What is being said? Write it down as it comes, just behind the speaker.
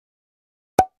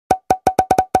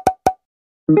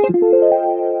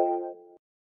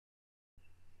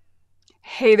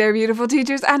Hey there, beautiful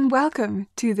teachers, and welcome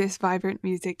to this Vibrant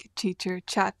Music Teacher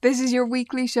Chat. This is your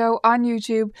weekly show on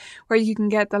YouTube where you can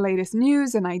get the latest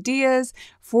news and ideas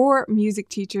for music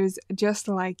teachers just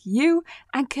like you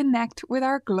and connect with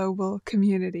our global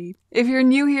community. If you're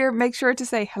new here, make sure to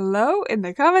say hello in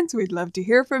the comments. We'd love to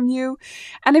hear from you.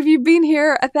 And if you've been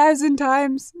here 1,000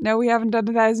 times, no, we haven't done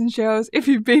 1,000 shows. If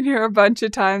you've been here a bunch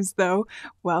of times, though,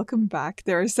 welcome back.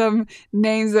 There are some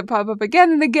names that pop up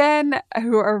again and again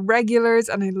who are regulars,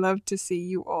 and I'd love to see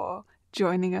you all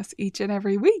joining us each and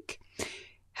every week.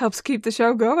 Helps keep the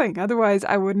show going. Otherwise,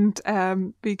 I wouldn't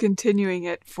be continuing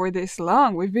it for this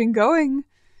long. We've been going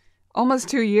almost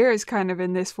 2 years kind of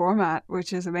in this format,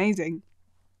 which is amazing.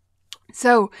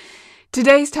 So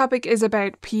today's topic is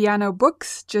about piano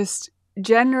books, just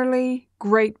generally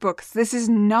great books. This is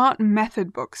not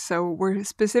method books, so we're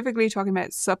specifically talking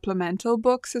about supplemental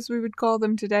books, as we would call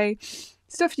them today.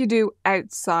 Stuff you do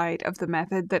outside of the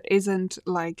method that isn't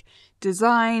like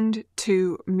designed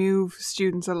to move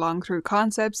students along through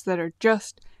concepts, that are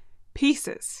just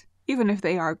pieces, even if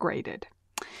they are graded.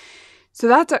 So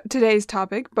that's today's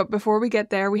topic, but before we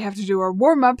get there, we have to do our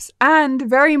warm-ups, and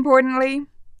very importantly,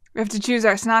 we have to choose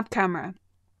our snap camera.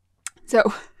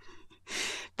 So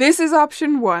this is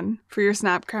option 1 for your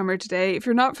snap camera today. If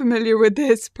you're not familiar with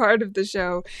this part of the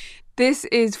show, this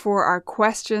is for our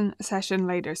question session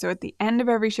later. So at the end of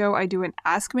every show, I do an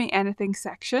Ask Me Anything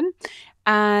section.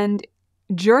 And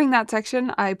during that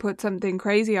section, I put something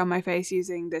crazy on my face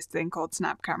using this thing called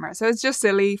snap camera. So it's just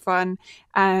silly, fun,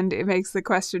 and it makes the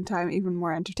question time even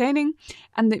more entertaining.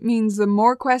 And it means the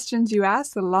more questions you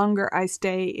ask, the longer I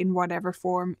stay in whatever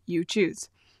form you choose.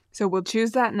 So we'll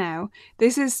choose that now.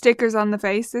 This is stickers on the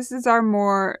face. This is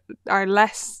our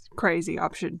less crazy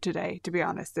option today, to be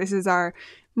honest. This is our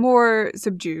more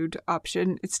subdued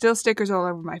option. It's still stickers all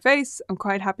over my face. I'm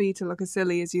quite happy to look as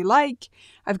silly as you like.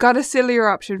 I've got a sillier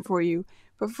option for you.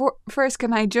 But first,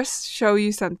 can I just show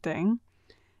you something?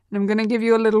 And I'm going to give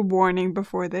you a little warning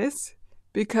before this,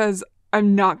 because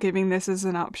I'm not giving this as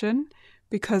an option,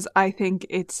 because I think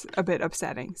it's a bit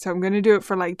upsetting. So I'm going to do it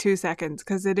for like 2 seconds,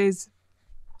 because it is,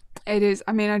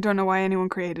 I mean, I don't know why anyone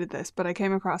created this, but I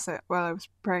came across it while I was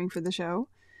preparing for the show.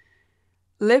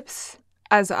 Lips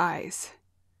as eyes.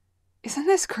 Isn't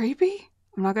this creepy?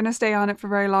 I'm not going to stay on it for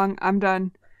very long. I'm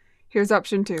done. Here's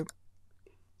option 2.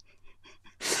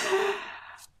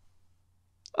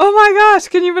 Oh my gosh,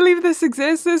 can you believe this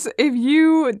exists? If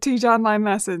you teach online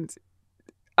lessons,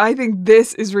 I think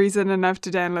this is reason enough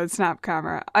to download Snap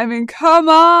Camera. I mean, come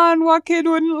on, what kid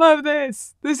wouldn't love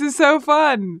this? This is so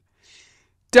fun.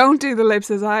 Don't do the lips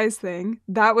as eyes thing.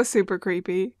 That was super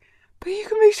creepy. But you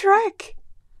can be Shrek.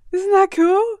 Isn't that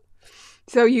cool?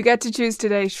 So you get to choose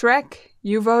today, Shrek.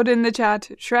 You vote in the chat,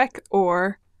 Shrek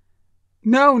or...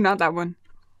 No, not that one.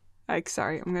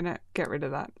 Sorry, I'm going to get rid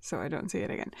of that so I don't see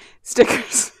it again.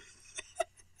 Stickers.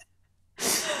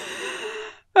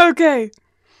 Okay.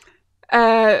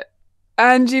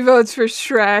 Angie votes for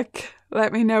Shrek.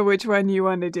 Let me know which one you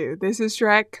want to do. This is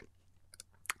Shrek.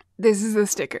 This is the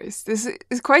stickers. This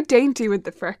is quite dainty with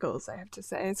the freckles, I have to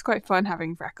say. It's quite fun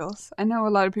having freckles. I know a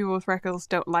lot of people with freckles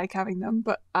don't like having them,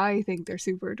 but I think they're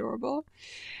super adorable.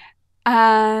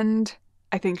 And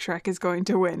I think Shrek is going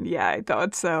to win. Yeah, I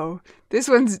thought so. This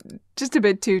one's just a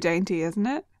bit too dainty, isn't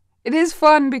it? It is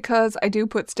fun because I do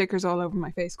put stickers all over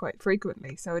my face quite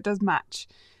frequently, so it does match.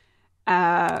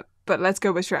 But let's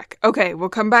go with Shrek. Okay, we'll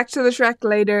come back to the Shrek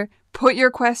later. Put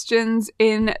your questions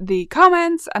in the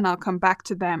comments and I'll come back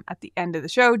to them at the end of the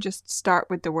show. Just start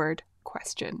with the word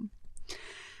question.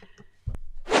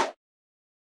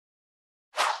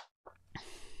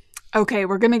 Okay,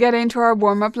 we're going to get into our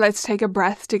warm-up. Let's take a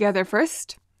breath together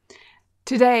first.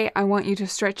 Today, I want you to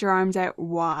stretch your arms out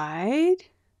wide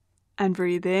and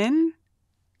breathe in.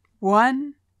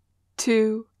 1,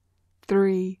 2,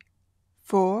 3,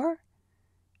 4.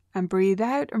 And breathe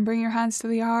out and bring your hands to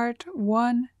the heart.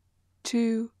 1,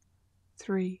 2,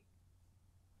 3,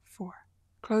 4.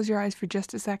 Close your eyes for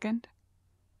just a second.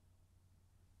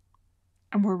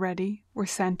 And we're ready. We're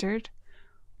centered.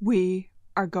 We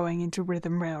are going into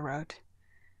Rhythm Railroad.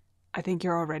 I think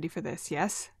you're all ready for this,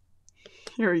 yes?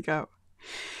 Here we go.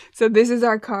 So this is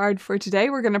our card for today.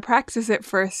 We're going to practice it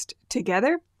first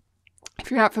together. If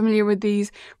you're not familiar with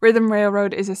these, Rhythm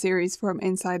Railroad is a series from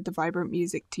inside the Vibrant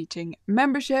Music Teaching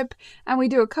membership, and we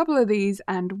do a couple of these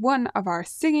and one of our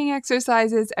singing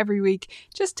exercises every week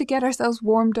just to get ourselves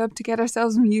warmed up, to get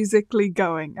ourselves musically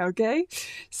going, okay?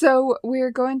 So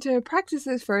we're going to practice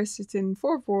this first. It's in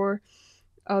 4/4.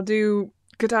 I'll do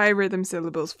G'day rhythm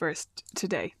syllables first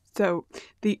today. So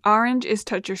the orange is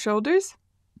touch your shoulders.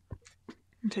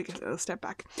 take a little step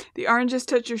back. The oranges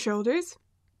touch your shoulders.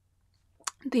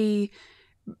 The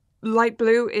light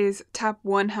blue is tap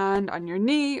one hand on your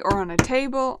knee or on a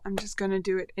table. I'm just going to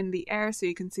do it in the air so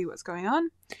you can see what's going on.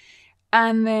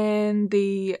 And then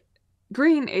the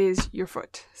green is your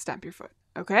foot. Stamp your foot.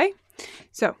 Okay?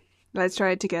 So let's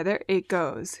try it together. It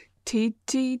goes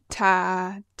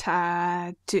ti-ti-ta,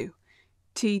 ta-two.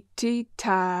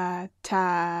 Ti-ti-ta,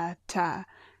 ta-ta.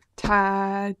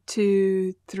 Ta,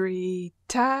 2, 3,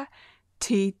 ta.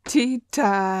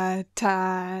 Ti-ti-ta,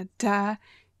 ta-ta.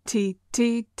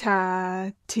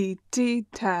 Ti-ti-ta,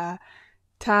 ti-ti-ta.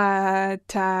 Ta-ta-ta-two.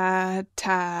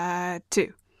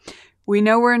 We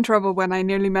know we're in trouble when I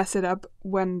nearly mess it up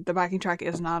when the backing track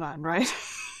is not on, right?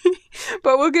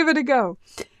 But we'll give it a go.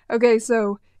 Okay,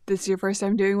 so this is your first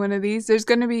time doing one of these. There's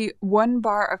going to be 1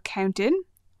 bar of count in,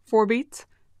 4 beats,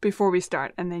 before we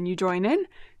start, and then you join in.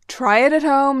 Try it at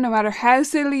home, no matter how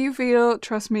silly you feel.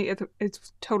 Trust me,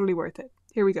 it's totally worth it.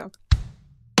 Here we go.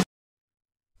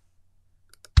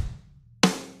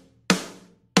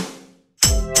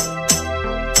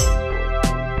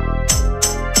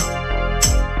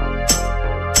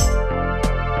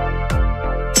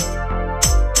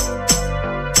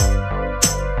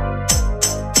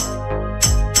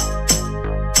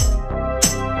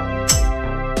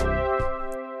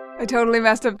 I totally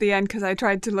messed up the end because I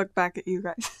tried to look back at you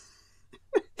guys.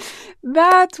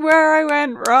 That's where I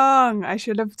went wrong. I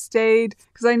should have stayed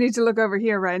because I need to look over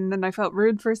here, right? And then I felt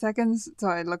rude for seconds, so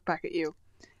I looked back at you.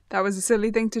 That was a silly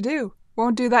thing to do.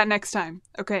 Won't do that next time.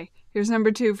 Okay, here's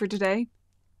number 2 for today.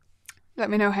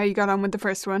 Let me know how you got on with the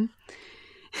first one.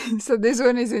 So this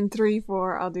one is in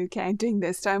 3/4. I'll do counting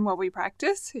this time while we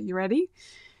practice. Are you ready?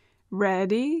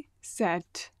 Ready,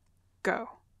 set, go.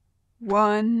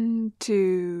 1,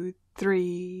 2,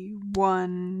 3.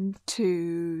 1,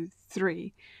 2,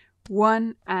 3.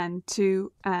 1 and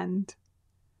 2 and...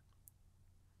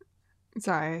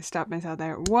 Sorry, I stopped myself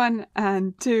there. 1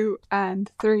 and 2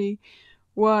 and 3.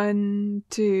 1,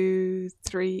 2,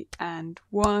 3 and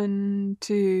 1,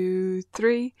 2,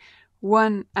 3.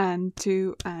 1 and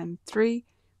 2 and 3.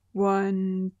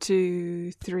 1,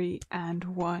 2, 3 and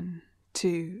 1,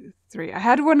 2, 3. I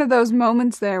had one of those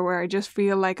moments there where I just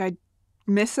feel like I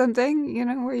miss something, you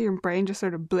know, where your brain just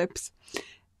sort of blips.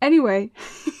 Anyway,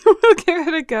 we'll give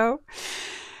it a go.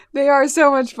 They are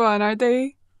so much fun, aren't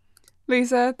they,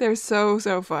 Lisa? They're so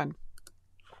fun.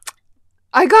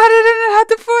 I got it and it had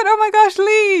the foot. Oh my gosh,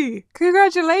 Lee!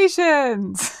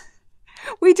 Congratulations!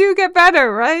 We do get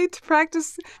better, right?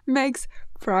 Practice makes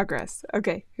progress.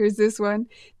 Okay, here's this one.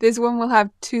 This one will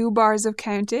have 2 bars of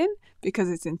count in because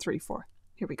it's in 3/4.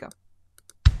 Here we go.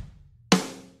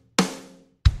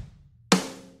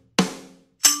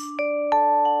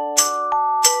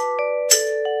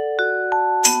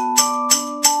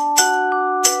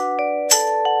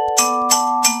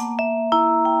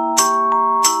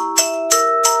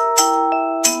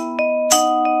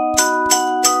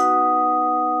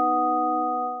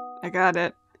 I got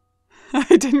it.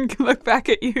 I didn't look back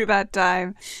at you that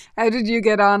time. How did you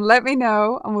get on? Let me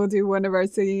know and we'll do one of our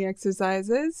singing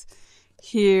exercises.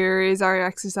 Here is our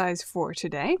exercise for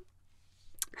today.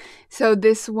 So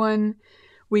this one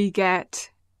we get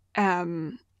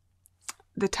the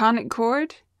tonic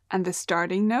chord and the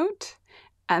starting note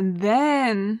and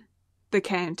then the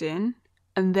count in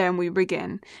and then we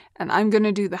begin. And I'm going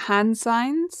to do the hand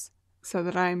signs so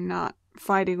that I'm not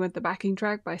fighting with the backing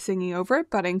track by singing over it,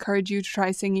 but I encourage you to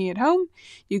try singing at home.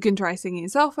 You can try singing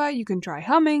solfa, you can try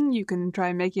humming, you can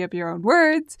try making up your own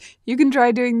words, you can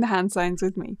try doing the hand signs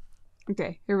with me.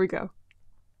 Okay, here we go.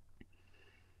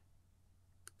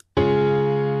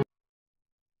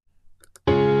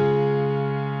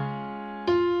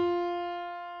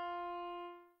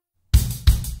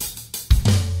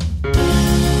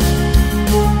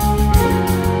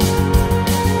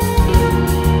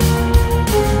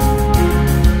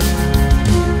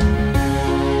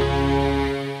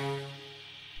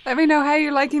 Let me know how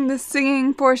you're liking the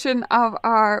singing portion of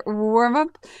our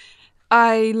warm-up.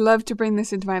 I love to bring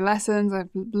this into my lessons. I've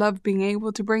loved being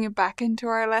able to bring it back into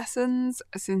our lessons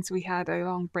since we had a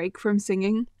long break from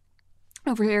singing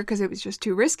over here because it was just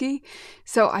too risky.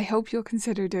 So I hope you'll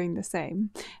consider doing the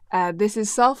same. This is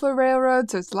Solfa Railroad,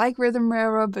 so it's like Rhythm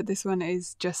Railroad, but this one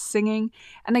is just singing.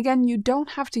 And again, you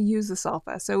don't have to use the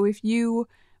solfa. So if you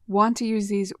want to use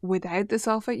these without the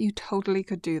solfa, you totally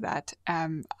could do that.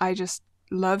 I just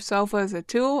love solfa as a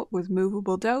tool with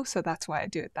movable do, so that's why I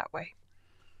do it that way.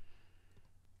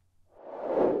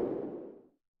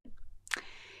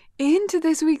 Into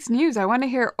this week's news. I want to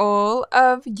hear all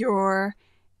of your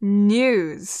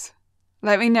news.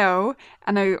 Let me know.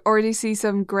 And I already see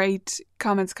some great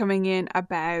comments coming in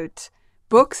about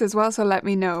books as well. So let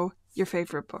me know your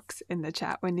favorite books in the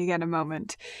chat when you get a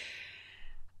moment.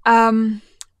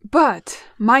 But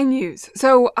my news.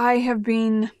 So I have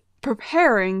been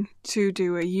preparing to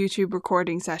do a YouTube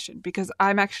recording session because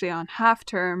I'm actually on half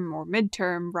term or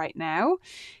midterm right now.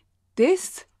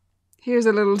 Here's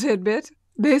a little tidbit.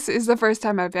 This is the first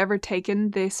time I've ever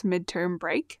taken this midterm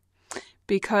break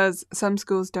because some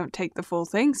schools don't take the full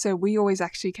thing. So we always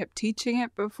actually kept teaching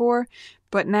it before,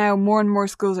 but now more and more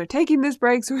schools are taking this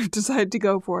break. So we've decided to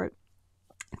go for it.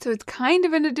 So it's kind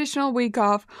of an additional week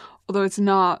off, although it's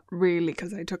not really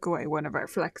because I took away one of our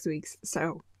flex weeks.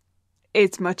 So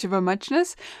it's much of a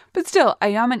muchness, but still I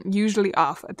am usually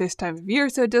off at this time of year.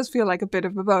 So it does feel like a bit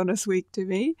of a bonus week to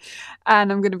me.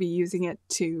 And I'm going to be using it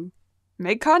to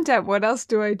make content. What else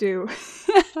do I do?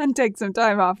 And take some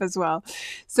time off as well.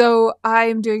 So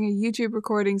I'm doing a YouTube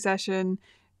recording session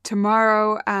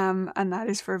tomorrow, and that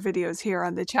is for videos here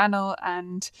on the channel.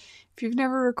 And if you've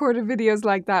never recorded videos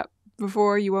like that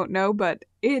before, you won't know, but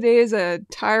it is a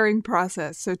tiring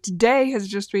process. So today has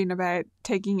just been about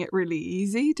taking it really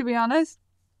easy, to be honest,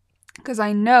 because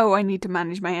I know I need to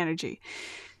manage my energy.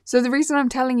 So the reason I'm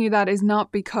telling you that is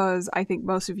not because I think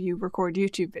most of you record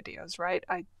YouTube videos, right?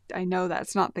 I know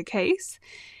that's not the case.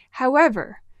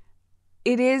 However,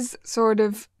 it is sort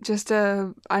of just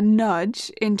a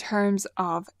nudge in terms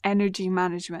of energy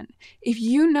management. If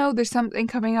you know there's something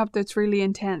coming up that's really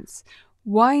intense,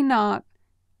 why not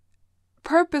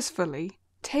purposefully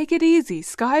take it easy,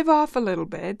 skive off a little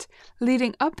bit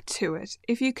leading up to it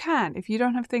if you can, if you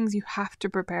don't have things you have to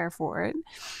prepare for it,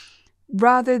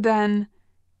 rather than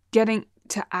getting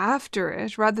to after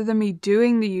it, rather than me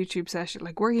doing the YouTube session,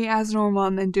 like working as normal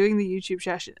and then doing the YouTube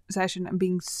session and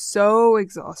being so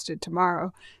exhausted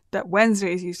tomorrow that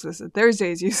Wednesday is useless and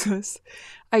Thursday is useless.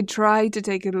 I try to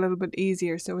take it a little bit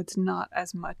easier so it's not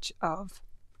as much of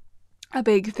a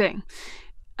big thing.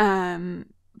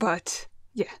 But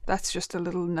yeah, that's just a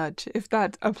little nudge if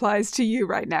that applies to you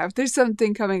right now, if there's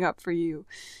something coming up for you.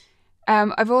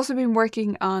 I've also been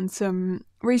working on some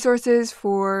resources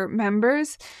for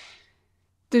members.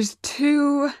 There's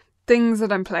 2 things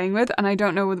that I'm playing with, and I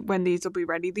don't know when these will be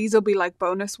ready. These will be like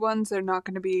bonus ones. They're not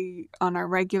going to be on our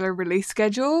regular release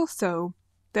schedule, so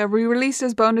they'll be released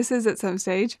as bonuses at some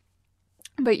stage.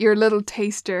 But your little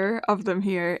taster of them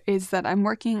here is that I'm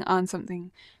working on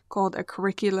something called a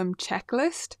curriculum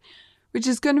checklist, which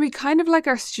is going to be kind of like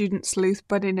our student sleuth,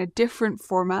 but in a different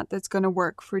format that's going to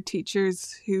work for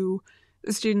teachers who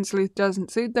the student sleuth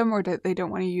doesn't suit them or that they don't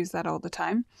want to use that all the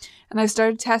time. And I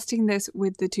started testing this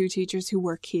with the 2 teachers who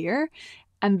work here,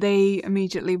 and they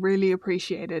immediately really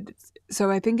appreciated it. So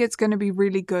I think it's going to be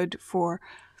really good for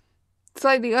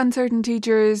slightly uncertain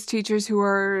teachers who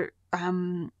are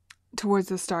towards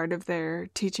the start of their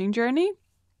teaching journey,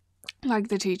 like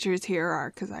the teachers here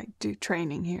are, because I do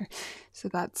training here. So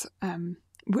that's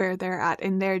where they're at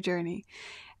in their journey.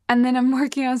 And then I'm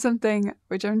working on something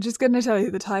which I'm just going to tell you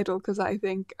the title because I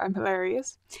think I'm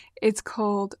hilarious. It's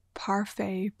called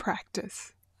Parfait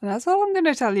Practice. And that's all I'm going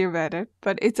to tell you about it.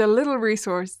 But it's a little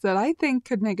resource that I think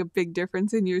could make a big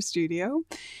difference in your studio.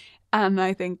 And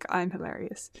I think I'm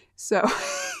hilarious. So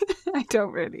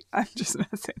I'm just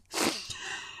messing.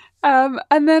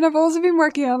 And then I've also been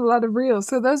working on a lot of reels.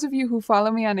 So those of you who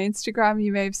follow me on Instagram,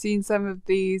 you may have seen some of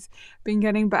these. Been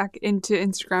getting back into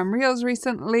Instagram reels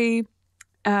recently,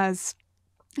 as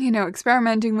you know,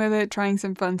 experimenting with it, trying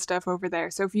some fun stuff over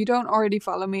there. So if you don't already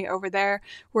follow me over there,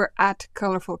 we're at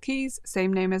Colourful Keys,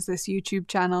 same name as this YouTube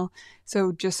channel.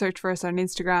 So just search for us on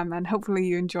Instagram and hopefully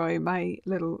you enjoy my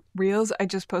little reels. I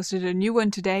just posted a new one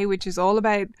today, which is all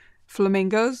about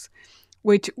flamingos,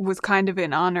 which was kind of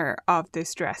in honor of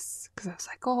this dress. Because I was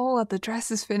like, oh, the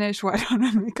dress is finished. Why don't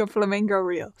I make a flamingo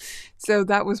reel? So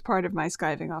that was part of my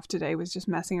skiving off today, was just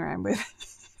messing around with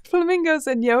flamingos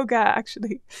and yoga,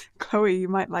 actually. Chloe, you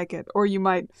might like it, or you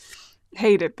might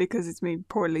hate it because it's me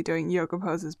poorly doing yoga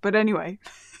poses. But anyway,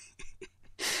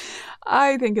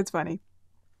 I think it's funny.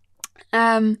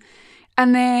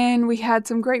 And then we had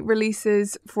some great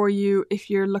releases for you if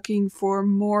you're looking for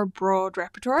more broad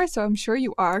repertoire. So I'm sure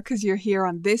you are, because you're here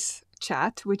on this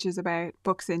chat, which is about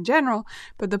books in general.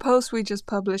 But the post we just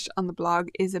published on the blog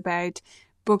is about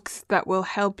books that will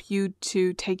help you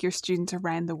to take your students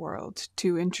around the world,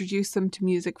 to introduce them to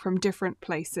music from different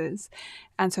places.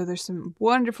 And so there's some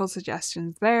wonderful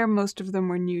suggestions there. Most of them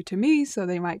were new to me, so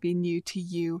they might be new to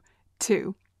you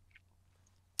too.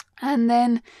 And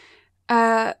then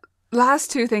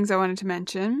last 2 things I wanted to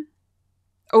mention.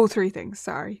 3 things,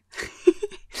 sorry.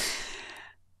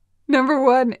 Number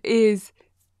 1 is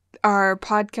our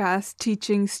podcast,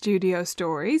 Teaching Studio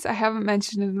Stories. I haven't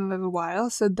mentioned it in a little while.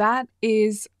 So that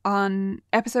is on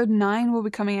episode 9 will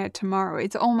be coming out tomorrow.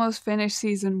 It's almost finished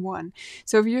season 1.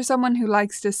 So if you're someone who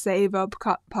likes to save up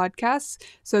podcasts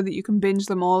so that you can binge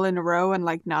them all in a row and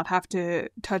like not have to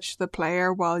touch the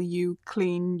player while you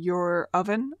clean your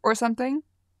oven or something.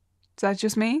 Is that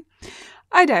just me?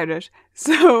 I doubt it.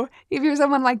 So if you're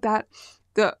someone like that,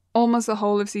 almost the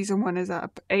whole of season 1 is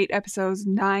up. 8 episodes,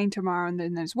 9 tomorrow, and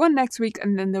then there's 1 next week,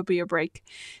 and then there'll be a break.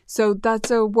 So that's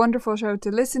a wonderful show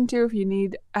to listen to if you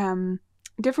need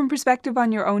different perspective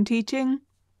on your own teaching,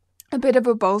 a bit of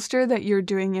a bolster that you're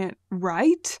doing it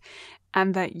right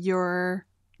and that you're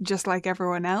just like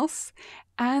everyone else,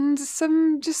 and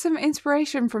some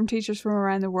inspiration from teachers from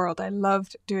around the world. I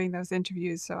loved doing those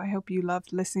interviews, so I hope you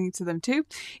loved listening to them too.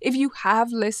 If you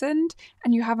have listened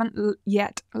and you haven't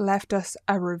yet left us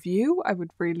a review, I would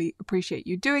really appreciate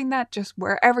you doing that. Just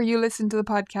wherever you listen to the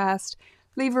podcast,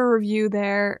 leave a review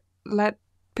there. Let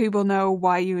people know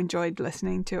why you enjoyed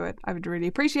listening to it. I would really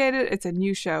appreciate it. It's a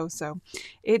new show, so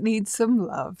it needs some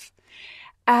love.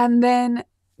 And then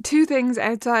 2 things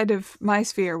outside of my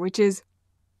sphere, which is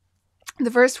the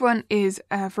first one is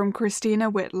from Christina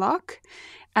Whitlock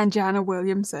and Jana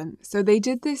Williamson. So they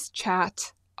did this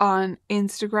chat on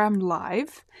Instagram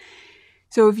Live.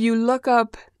 So if you look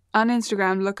up on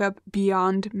Instagram, look up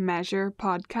Beyond Measure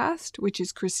podcast, which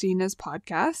is Christina's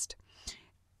podcast.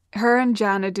 Her and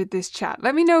Jana did this chat.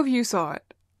 Let me know if you saw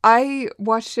it. I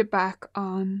watched it back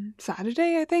on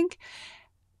Saturday, I think.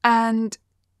 And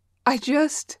I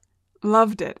just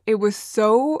loved it. It was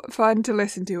so fun to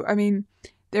listen to. I mean,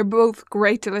 they're both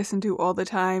great to listen to all the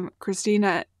time.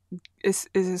 Christina is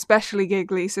especially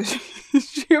giggly, so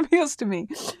she appeals to me.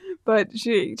 But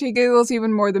she giggles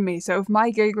even more than me. So if my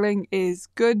giggling is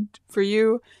good for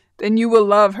you, then you will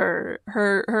love her.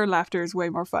 Her laughter is way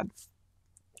more fun.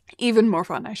 Even more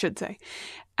fun, I should say.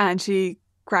 And she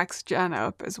cracks Jana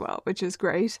up as well, which is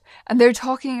great. And they're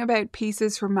talking about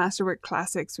pieces from Masterwork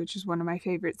Classics, which is one of my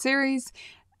favorite series.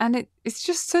 And it's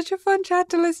just such a fun chat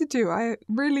to listen to. I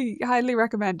really highly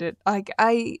recommend it. Like,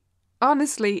 I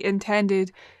honestly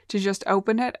intended to just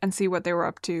open it and see what they were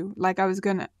up to. Like,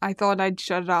 I thought I'd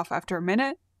shut it off after a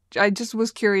minute. I just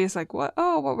was curious, like, what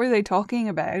were they talking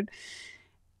about?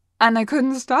 And I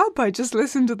couldn't stop. I just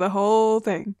listened to the whole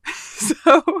thing.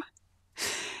 So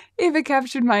if it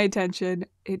captured my attention,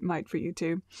 it might for you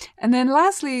too. And then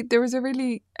lastly, there was a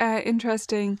really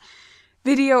interesting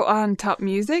video on top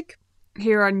music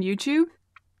here on YouTube.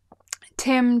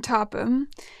 Tim Topham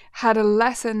had a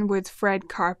lesson with Fred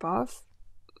Karpov.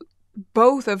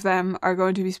 Both of them are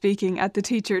going to be speaking at the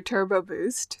Teacher Turbo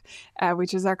Boost,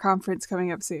 which is our conference coming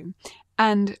up soon.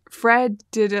 And Fred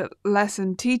did a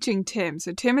lesson teaching Tim.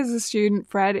 So Tim is a student,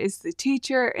 Fred is the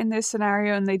teacher in this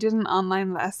scenario, and they did an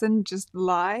online lesson just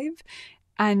live.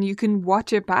 And you can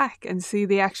watch it back and see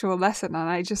the actual lesson. And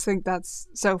I just think that's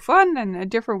so fun and a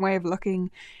different way of looking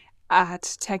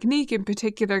at technique in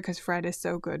particular, because Fred is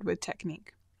so good with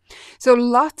technique. So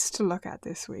lots to look at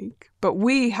this week, but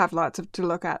we have lots to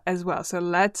look at as well. So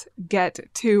let's get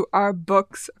to our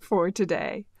books for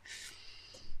today.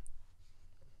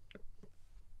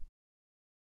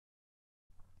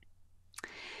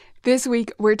 This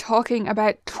week we're talking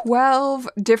about 12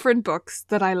 different books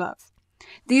that I love.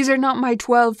 These are not my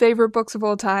 12 favorite books of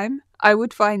all time. I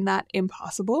would find that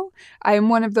impossible. I am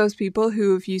one of those people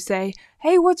who, if you say,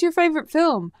 hey, what's your favorite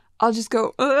film? I'll just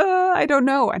go, I don't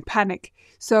know, and panic.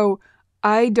 So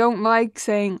I don't like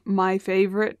saying my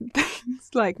favorite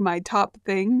things, like my top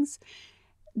things.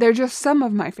 They're just some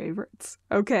of my favorites,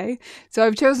 okay? So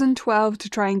I've chosen 12 to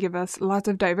try and give us lots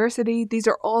of diversity. These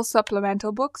are all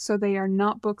supplemental books, so they are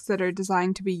not books that are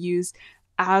designed to be used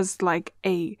as like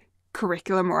a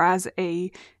curriculum or as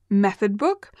a method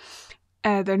book.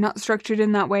 They're not structured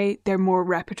in that way. They're more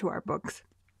repertoire books.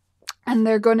 And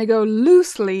they're going to go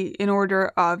loosely in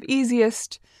order of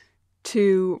easiest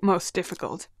to most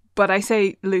difficult. But I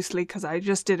say loosely because I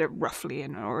just did it roughly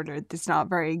in order. It's not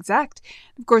very exact.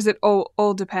 Of course, it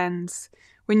all depends.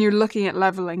 When you're looking at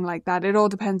leveling like that, it all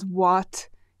depends what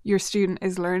your student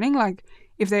is learning. Like,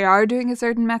 if they are doing a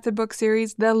certain method book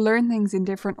series, they'll learn things in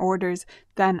different orders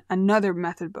than another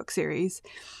method book series.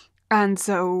 And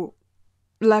so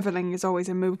leveling is always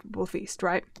a movable feast,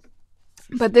 right?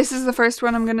 But this is the first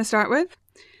one I'm going to start with.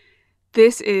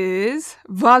 This is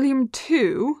volume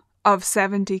 2 of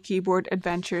 70 Keyboard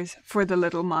Adventures for the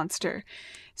Little Monster.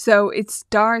 So it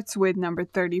starts with number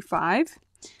 35.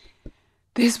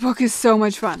 This book is so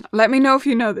much fun. Let me know if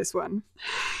you know this one.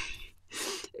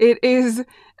 It is,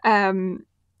 yeah,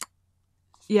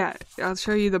 I'll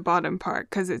show you the bottom part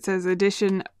because it says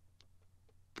edition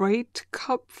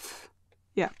Breitkopf.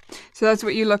 Yeah, so that's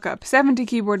what you look up. 70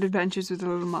 Keyboard Adventures with a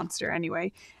Little Monster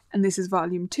anyway. And this is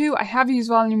volume 2. I have used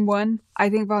volume 1. I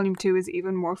think volume 2 is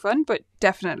even more fun, but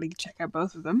definitely check out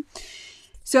both of them.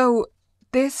 So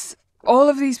all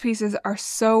of these pieces are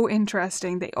so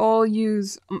interesting. They all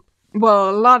use, well,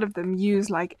 a lot of them use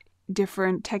like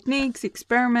different techniques,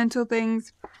 experimental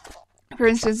things. For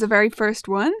instance, the very first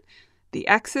one, the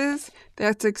X's,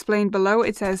 that's explained below.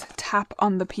 It says tap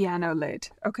on the piano lid.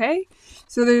 Okay,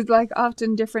 so there's like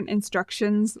often different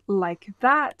instructions like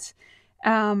that.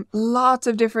 Lots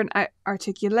of different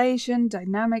articulation,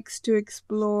 dynamics to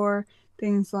explore,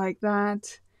 things like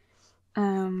that.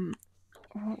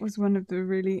 What was one of the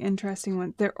really interesting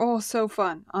ones? They're all so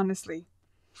fun, honestly.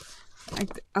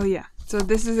 Oh yeah, so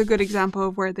this is a good example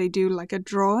of where they do like a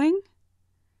drawing.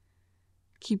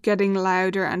 Keep getting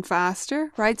louder and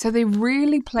faster, right? So they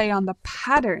really play on the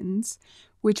patterns,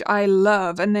 which I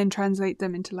love, and then translate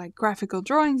them into like graphical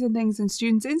drawings and things, and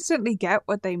students instantly get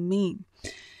what they mean.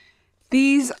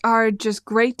 These are just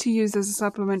great to use as a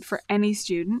supplement for any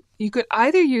student. You could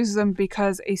either use them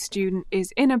because a student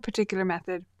is in a particular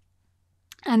method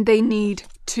and they need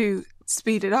to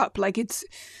speed it up. Like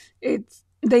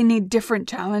they need different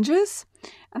challenges,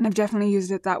 and I've definitely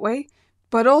used it that way.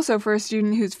 But also for a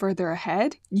student who's further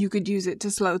ahead, you could use it to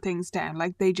slow things down.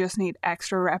 Like they just need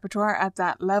extra repertoire at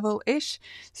that level-ish.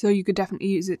 So you could definitely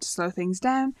use it to slow things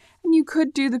down. And you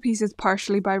could do the pieces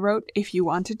partially by rote if you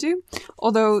wanted to.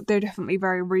 Although they're definitely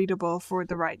very readable for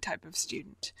the right type of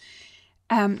student.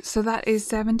 So that is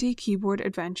 70 Keyboard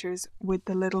Adventures with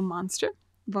the Little Monster,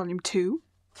 Volume 2.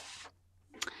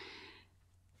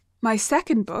 My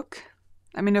second book...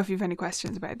 Let me know if you have any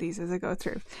questions about these as I go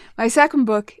through. My second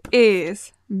book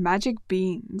is Magic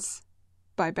Beans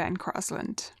by Ben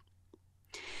Crosland.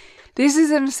 This is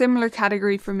in a similar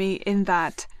category for me in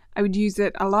that I would use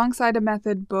it alongside a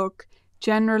method book,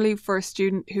 generally for a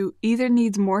student who either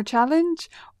needs more challenge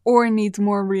or needs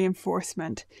more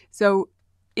reinforcement. So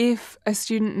if a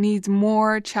student needs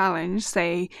more challenge,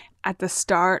 say at the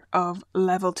start of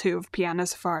level 2 of Piano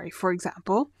Safari, for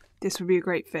example, this would be a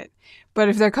great fit. But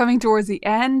if they're coming towards the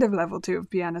end of level 2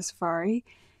 of Piano Safari,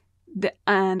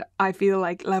 and I feel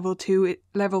like level 3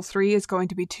 is going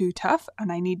to be too tough,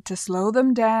 and I need to slow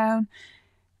them down,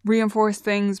 reinforce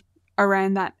things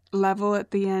around that level at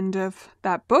the end of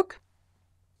that book,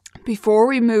 before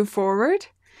we move forward,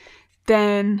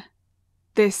 then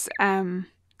this can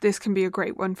be a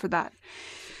great one for that.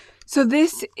 So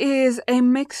this is a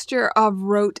mixture of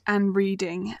rote and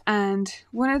reading, and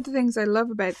one of the things I love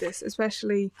about this,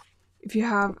 especially if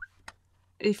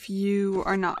you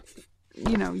are not,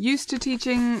 used to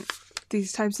teaching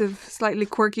these types of slightly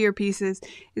quirkier pieces,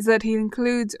 is that he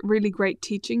includes really great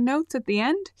teaching notes at the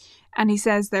end, and he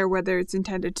says there whether it's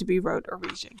intended to be rote or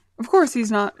reading. Of course,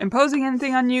 he's not imposing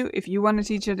anything on you. If you want to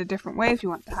teach it a different way, if you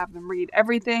want to have them read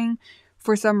everything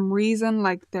for some reason,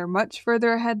 like they're much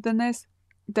further ahead than this,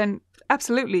 then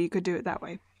absolutely you could do it that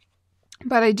way.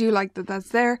 But I do like that that's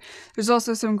there. There's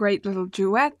also some great little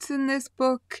duets in this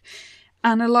book,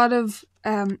 and a lot of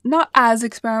not as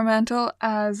experimental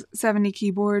as 70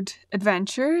 Keyboard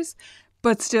Adventures,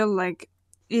 but still like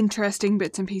interesting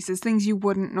bits and pieces, things you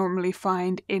wouldn't normally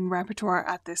find in repertoire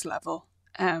at this level,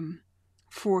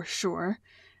 for sure.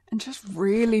 And just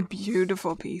really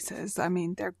beautiful pieces. I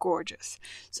mean, they're gorgeous.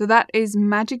 So that is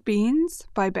Magic Beans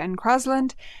by Ben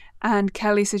Crosland. And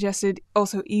Kelly suggested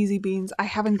also Easy Beans. I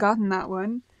haven't gotten that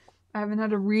one. I haven't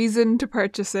had a reason to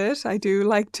purchase it. I do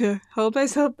like to hold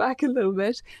myself back a little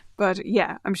bit. But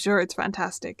yeah, I'm sure it's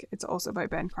fantastic. It's also by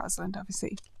Ben Crosland,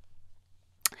 obviously.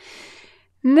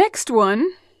 Next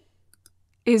one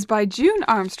is by June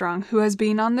Armstrong, who has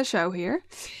been on the show here.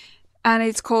 And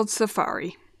it's called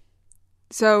Safari.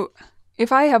 So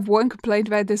if I have one complaint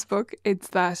about this book, it's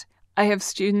that I have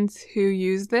students who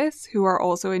use this who are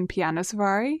also in Piano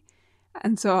Safari.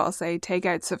 And so I'll say take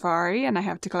out Safari, and I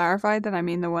have to clarify that I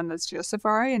mean the one that's just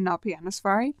Safari and not Piano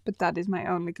Safari, but that is my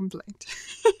only complaint.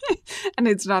 And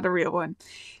it's not a real one.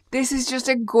 This is just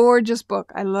a gorgeous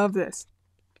book. I love this.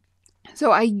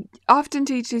 So I often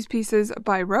teach these pieces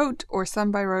by rote, or some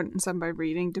by rote and some by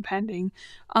reading, depending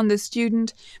on the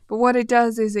student. But what it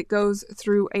does is it goes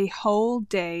through a whole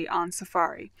day on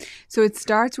Safari. So it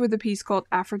starts with a piece called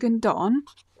African Dawn,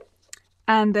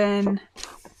 and then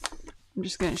I'm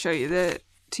just going to show you the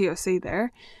TOC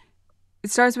there.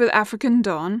 It starts with African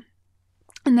Dawn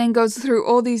and then goes through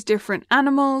all these different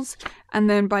animals. And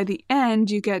then by the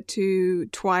end, you get to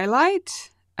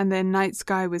Twilight and then Night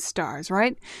Sky with Stars,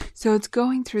 right? So it's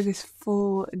going through this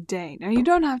full day. Now, you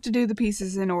don't have to do the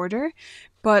pieces in order,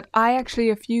 but I actually,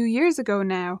 a few years ago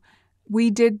now, we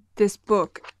did this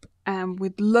book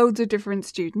with loads of different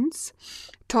students,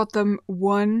 taught them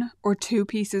 1 or 2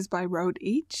 pieces by rote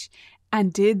each,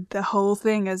 and did the whole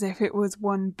thing as if it was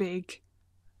one big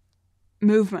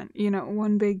movement,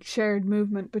 one big shared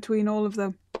movement between all of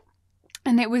them.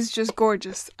 And it was just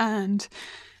gorgeous. And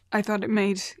I thought it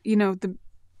made, the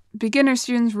beginner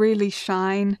students really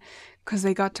shine because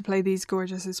they got to play these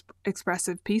gorgeous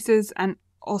expressive pieces, and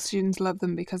all students love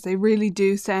them because they really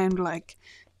do sound like,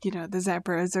 the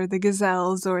zebras or the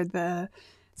gazelles or the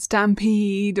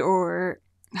stampede or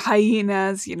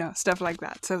hyenas, stuff like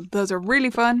that. So those are really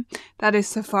fun. That is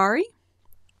Safari,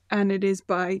 and it is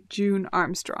by June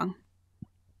Armstrong.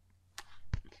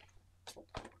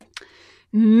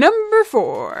 Number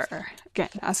 4. Again,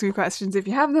 ask me questions if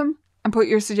you have them, and put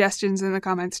your suggestions in the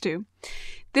comments too.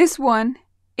 This one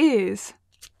is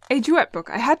a duet book.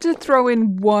 I had to throw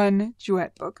in one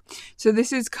duet book. So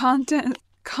this is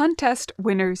Contest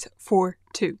Winners for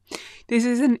 2. This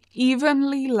is an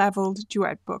evenly leveled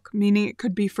duet book, meaning it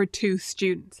could be for 2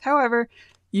 students. However,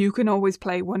 you can always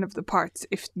play one of the parts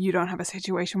if you don't have a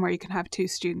situation where you can have 2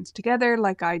 students together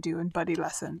like I do in buddy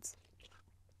lessons.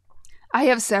 I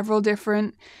have several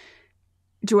different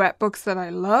duet books that I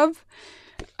love.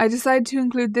 I decided to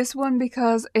include this one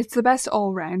because it's the best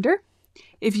all-rounder.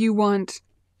 If you want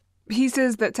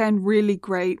pieces that sound really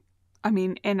great,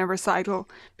 in a recital,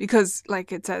 because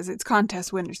like it says, it's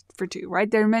contest winners for 2,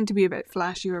 right? They're meant to be a bit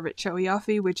flashy or a bit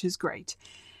showy-offy, which is great.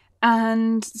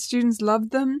 And students love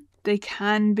them. They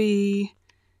can be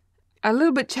a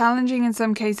little bit challenging in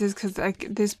some cases because like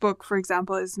this book, for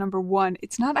example, is number 1.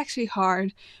 It's not actually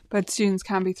hard, but students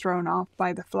can be thrown off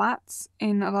by the flats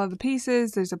in a lot of the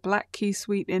pieces. There's a black key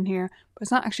suite in here, but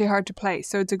it's not actually hard to play.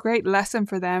 So it's a great lesson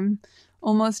for them,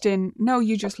 almost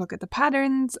you just look at the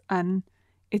patterns and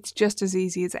it's just as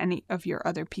easy as any of your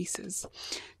other pieces.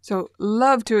 So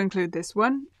love to include this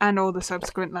one and all the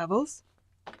subsequent levels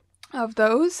of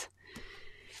those.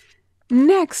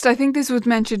 Next, I think this was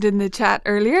mentioned in the chat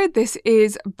earlier. This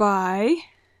is by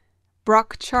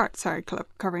Brock Chart. Sorry,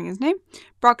 covering his name.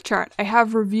 Brock Chart. I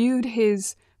have reviewed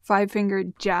his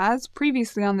 5-fingered jazz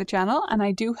previously on the channel, and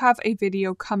I do have a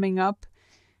video coming up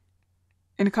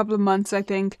in a couple of months, I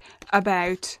think,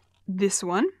 about this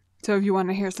one. So if you want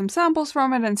to hear some samples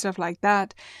from it and stuff like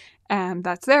that,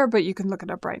 that's there, but you can look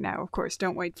it up right now, of course.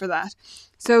 Don't wait for that.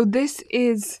 So this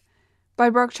is by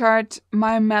Brock Chart.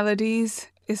 My Melodies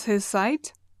is his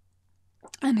site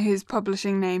and his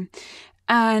publishing name.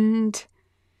 And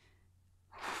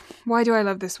why do I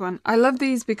love this one? I love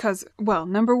these because, well,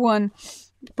 number 1,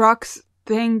 Brock's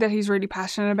thing that he's really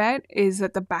passionate about is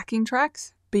that the backing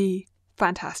tracks be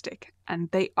fantastic. And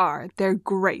they are. They're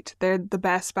great. They're the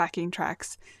best backing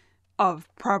tracks of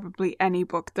probably any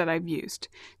book that I've used.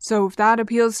 So if that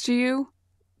appeals to you,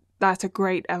 that's a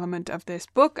great element of this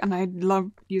book. And I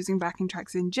love using backing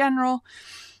tracks in general.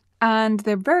 And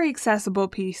they're very accessible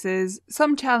pieces,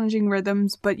 some challenging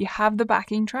rhythms, but you have the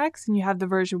backing tracks and you have the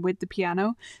version with the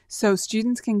piano. So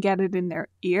students can get it in their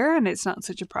ear and it's not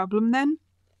such a problem then.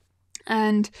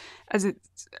 And as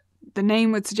the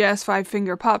name would suggest,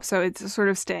 5-finger pop, so it's sort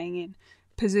of staying in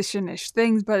position-ish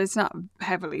things, but it's not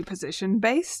heavily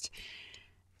position-based.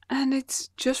 And it's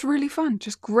just really fun,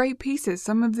 just great pieces.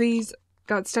 Some of these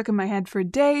got stuck in my head for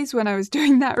days when I was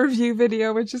doing that review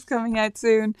video, which is coming out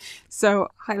soon. So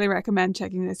highly recommend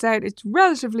checking this out. It's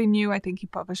relatively new. I think he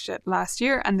published it last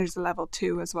year, and there's a level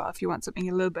 2 as well if you want something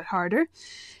a little bit harder.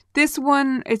 This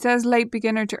one, it says late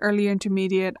beginner to early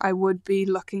intermediate. I would be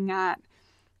looking at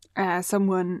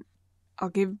someone, I'll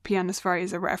give Piano Safari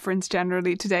as a reference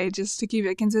generally today just to keep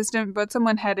it consistent, but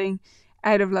someone heading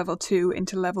out of level 2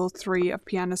 into level 3 of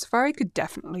Piano Safari could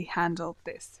definitely handle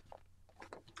this.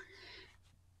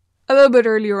 A little bit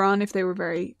earlier on if they were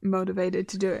very motivated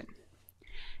to do it.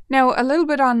 Now, a little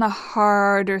bit on the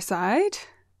harder side.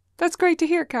 That's great to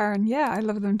hear, Karen. Yeah, I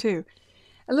love them too.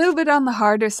 A little bit on the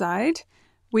harder side,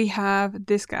 we have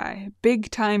this guy,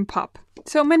 Bigtime Pop.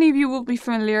 So many of you will be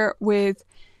familiar with,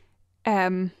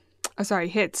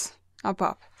 hits, not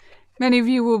pop. Many of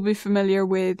you will be familiar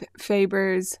with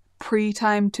Faber's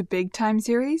Pre-Time to Bigtime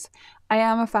series. I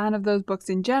am a fan of those books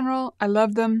in general. I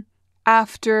love them.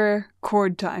 After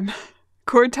chord time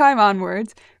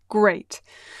onwards, great.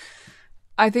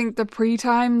 I think the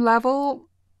pre-time level,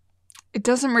 it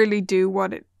doesn't really do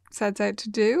what it sets out to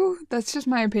do. That's just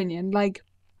my opinion. Like,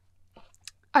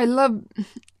 I love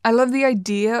the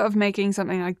idea of making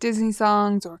something like Disney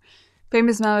songs or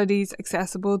famous melodies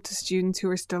accessible to students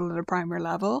who are still at a primer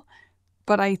level.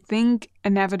 But I think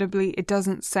inevitably it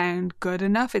doesn't sound good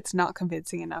enough. It's not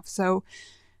convincing enough. So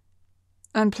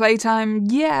And playtime,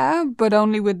 yeah, but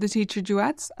only with the teacher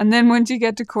duets. And then once you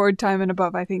get to chord time and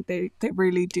above, I think they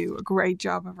really do a great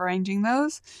job of arranging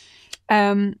those.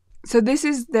 So this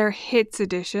is their hits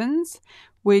editions,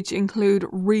 which include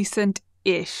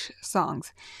recent-ish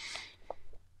songs.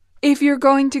 If you're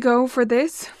going to go for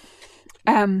this,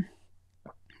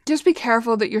 just be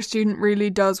careful that your student really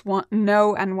does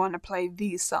know and want to play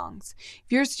these songs.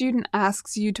 If your student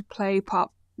asks you to play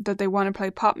pop, that they want to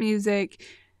play pop music,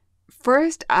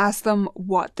 first ask them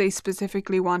what they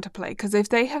specifically want to play, because if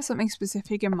they have something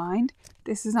specific in mind,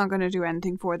 this is not going to do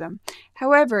anything for them.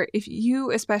 However, if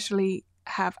you especially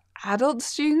have adult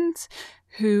students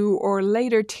or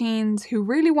later teens who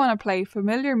really want to play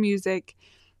familiar music,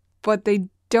 but they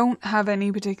don't have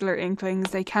any particular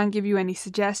inklings, they can't give you any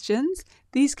suggestions,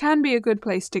 these can be a good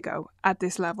place to go at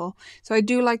this level. So I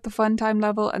do like the fun time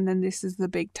level, and then this is the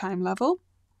big time level,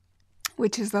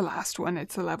 which is the last one.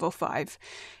 It's a level 5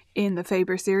 in the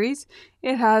Faber series.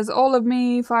 It has All of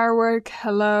Me, Firework,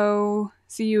 Hello,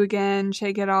 See You Again,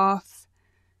 Shake It Off,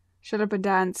 Shut Up and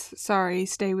Dance, Sorry,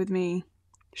 Stay With Me,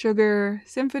 Sugar,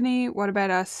 Symphony, What About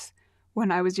Us,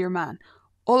 When I Was Your Man.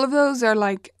 All of those are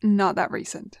like not that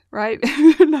recent, right?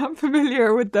 If you're not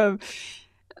familiar with them.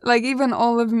 Like even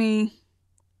All of Me,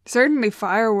 certainly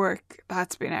Firework,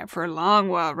 that's been out for a long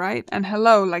while, right? And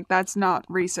Hello, like that's not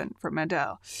recent from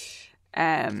Adele.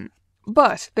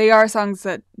 But they are songs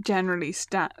that generally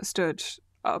stood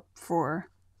up for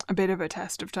a bit of a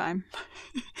test of time.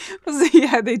 We'll see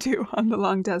how they do on the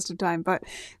long test of time. But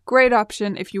great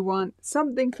option if you want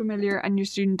something familiar and your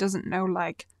student doesn't know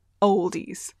like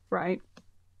oldies, right?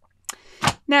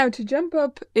 Now to jump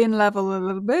up in level a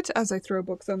little bit as I throw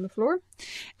books on the floor.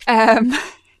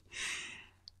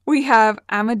 We have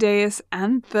Amadeus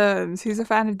Anthems. Who's a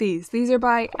fan of these? These are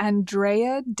by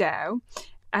Andrea Dow,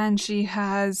 and she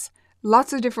has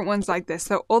lots of different ones like this.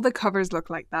 So all the covers look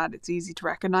like that. It's easy to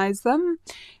recognize them.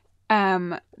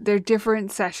 They're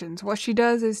different sessions. What she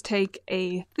does is take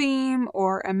a theme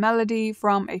or a melody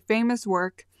from a famous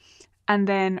work and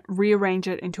then rearrange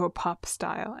it into a pop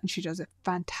style. And she does a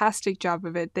fantastic job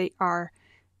of it. They are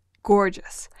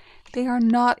gorgeous. They are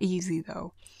not easy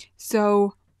though.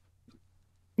 So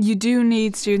you do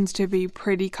need students to be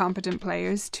pretty competent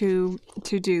players to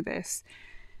do this.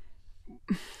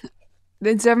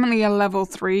 It's definitely a level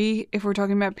 3 if we're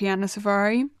talking about piano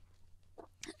safari.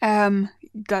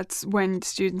 That's when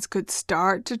students could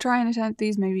start to try and attempt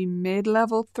these, maybe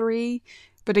mid-level 3.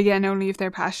 But again, only if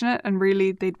they're passionate, and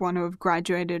really they'd want to have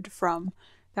graduated from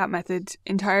that method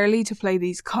entirely to play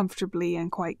these comfortably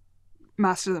and quite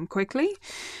master them quickly.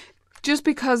 Just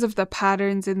because of the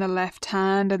patterns in the left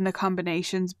hand and the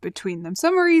combinations between them.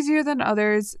 Some are easier than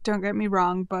others, don't get me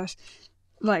wrong, but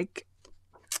like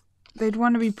they'd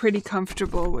want to be pretty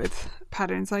comfortable with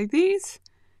patterns like these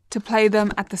to play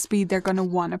them at the speed they're going to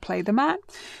want to play them at.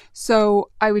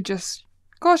 So I would just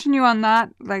caution you on that.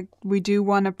 Like we do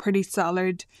want a pretty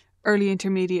solid early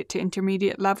intermediate to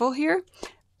intermediate level here.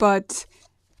 But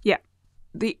yeah,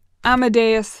 the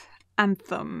Amadeus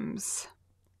Anthems.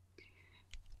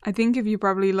 I think if you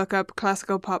probably look up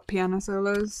classical pop piano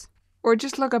solos, or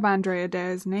just look up Andrea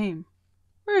Dow's name.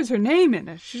 Where's her name in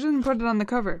it? She doesn't put it on the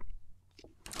cover.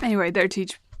 Anyway, they're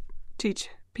teach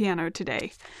piano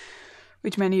today,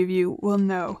 which many of you will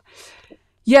know.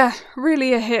 Yeah,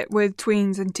 really a hit with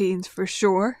tweens and teens for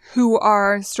sure, who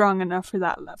are strong enough for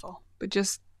that level. But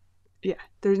just, yeah,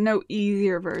 there's no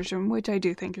easier version, which I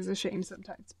do think is a shame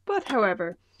sometimes. But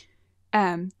however,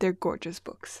 they're gorgeous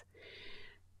books.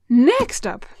 Next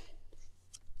up,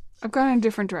 I've gone in a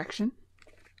different direction.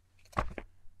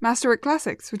 Masterwork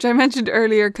Classics, which I mentioned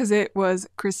earlier because it was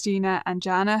Christina and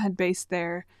Jana had based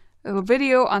their little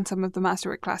video on some of the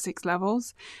Masterwork Classics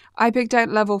levels. I picked out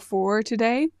level 4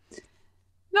 today.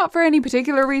 Not for any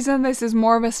particular reason. This is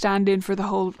more of a stand-in for the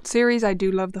whole series. I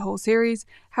do love the whole series.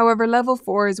 However, level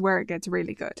 4 is where it gets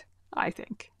really good, I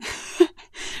think.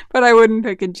 But I wouldn't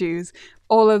pick and choose.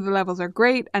 All of the levels are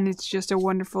great, and it's just a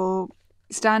wonderful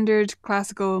standard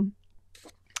classical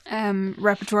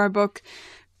repertoire book.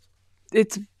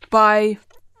 It's by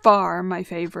far my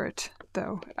favourite,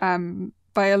 though,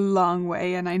 by a long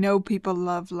way. And I know people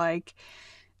love, like,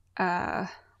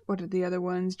 what are the other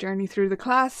ones? Journey Through the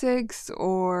Classics,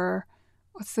 or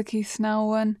what's the Keith Snell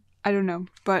one? I don't know,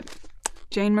 but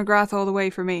Jane Magrath all the way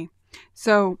for me.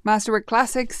 So, Masterwork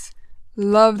Classics,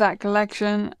 love that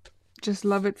collection. Just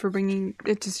love it for bringing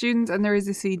it to students. And there is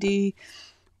a CD,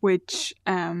 which,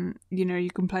 you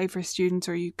can play for students,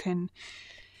 or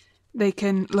they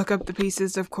can look up the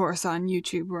pieces, of course, on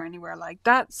YouTube or anywhere like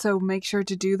that. So make sure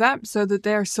to do that so that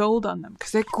they're sold on them,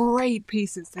 because they're great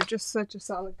pieces. They're just such a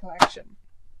solid collection.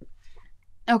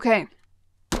 Okay,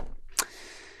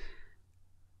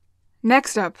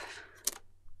 Next up,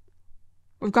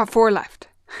 we've got 4 left.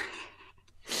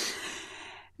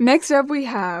 Next up we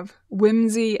have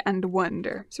Whimsy and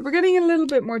Wonder. So we're getting a little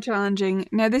bit more challenging.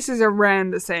 Now this is around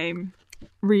the same,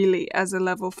 really, as a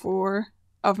level 4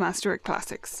 of Masterwork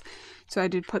Classics. So I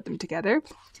did put them together.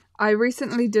 I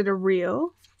recently did a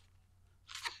reel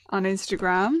on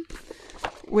Instagram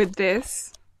with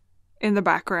this in the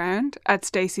background at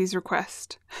Stacy's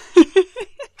request.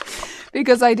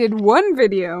 Because I did one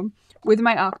video with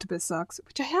my octopus socks,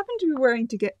 which I happen to be wearing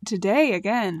to get today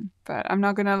again, but I'm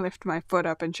not going to lift my foot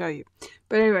up and show you.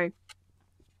 But anyway,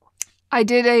 I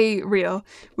did a reel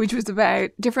which was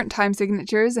about different time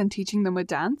signatures and teaching them with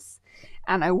dance,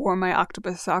 and I wore my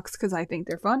octopus socks because I think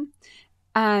they're fun.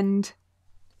 And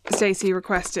Stacy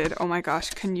requested, oh my gosh,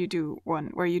 can you do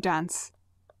one where you dance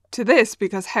to this,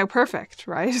 because how perfect,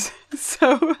 right?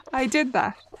 So I did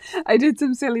that. I did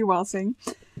some silly waltzing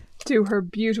to her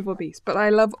beautiful piece, but I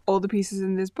love all the pieces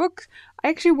in this book. I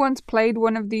actually once played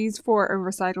one of these for a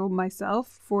recital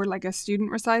myself, for like a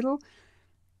student recital.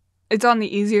 It's on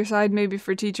the easier side maybe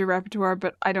for teacher repertoire,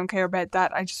 but I don't care about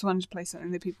that. I just wanted to play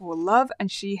something that people will love, and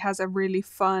she has a really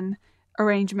fun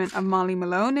arrangement of Molly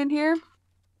Malone in here.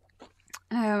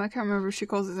 I can't remember if she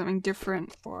calls it something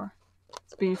different, or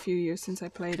it's been a few years since I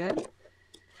played it.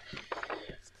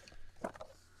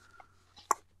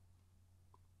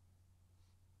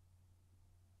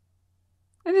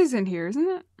 It is in here, isn't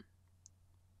it?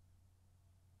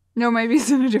 No, maybe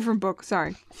it's in a different book.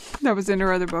 Sorry. That was in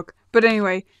her other book. But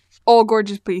anyway, all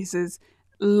gorgeous pieces.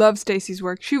 Love Stacy's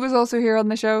work. She was also here on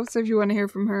the show, so if you want to hear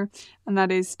from her. And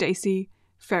that is Stacy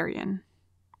Fahrion.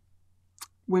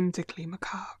 Whimsically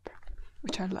macabre,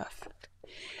 which I love.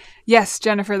 Yes,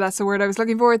 Jennifer, that's the word I was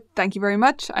looking for. Thank you very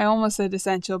much. I almost said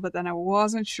essential, but then I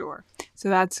wasn't sure. So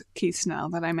that's Keith Snell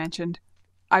that I mentioned.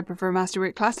 I prefer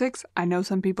Masterwork Classics. I know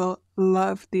some people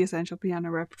love the essential piano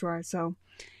repertoire, so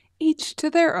each to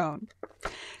their own.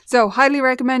 So, highly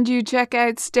recommend you check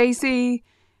out Stacy.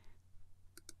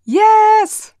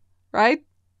 Yes! Right?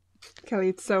 Kelly,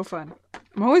 it's so fun.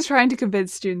 I'm always trying to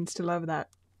convince students to love that.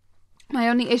 My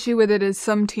only issue with it is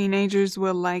some teenagers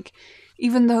will like,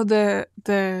 even though the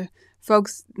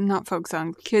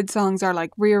kid songs are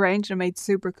like rearranged and made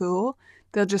super cool,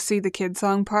 they'll just see the kid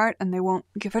song part and they won't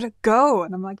give it a go.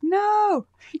 And I'm like, no,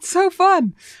 it's so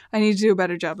fun. I need to do a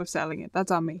better job of selling it.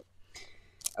 That's on me.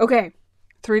 Okay,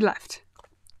 3 left.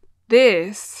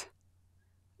 This,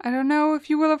 I don't know if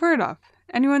you will have heard of.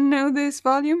 Anyone know this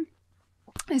volume?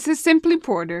 This is Simply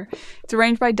Porter. It's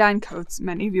arranged by Dan Coates.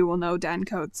 Many of you will know Dan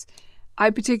Coates. I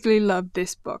particularly love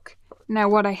this book. Now,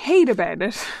 what I hate about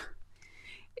it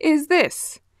is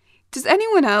this. Does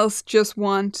anyone else just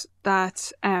want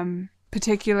that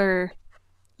particular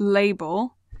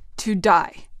label to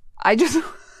die? I just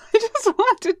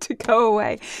want it to go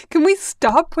away. Can we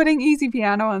stop putting easy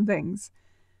piano on things?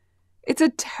 It's a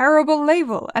terrible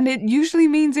label, and it usually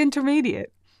means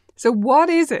intermediate. So what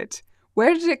is it?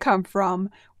 Where did it come from?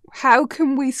 How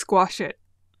can we squash it?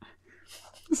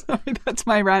 Sorry, that's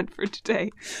my rant for today.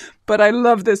 But I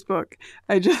love this book.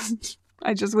 I just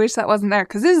wish that wasn't there,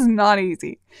 because this is not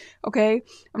easy. Okay?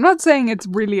 I'm not saying it's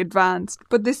really advanced,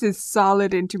 but this is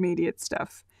solid intermediate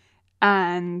stuff.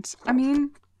 And, I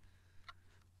mean,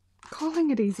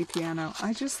 calling it easy piano,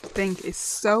 I just think is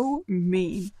so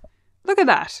mean. Look at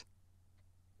that.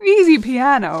 Easy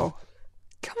piano.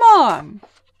 Come on.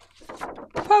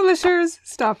 Publishers,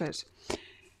 stop it.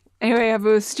 Anyway, I have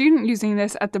a student using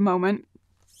this at the moment.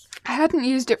 I hadn't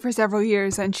used it for several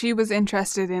years, and she was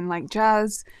interested in like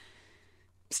jazz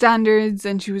standards,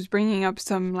 and she was bringing up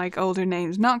some like older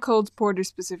names, not Cole Porter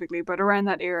specifically, but around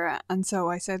that era. And so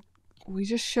I said, we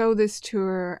just show this to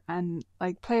her and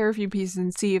like play her a few pieces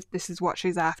and see if this is what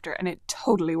she's after. And it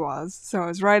totally was. So I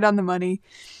was right on the money.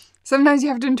 Sometimes you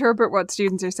have to interpret what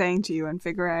students are saying to you and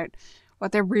figure out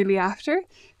what they're really after.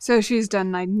 So she's done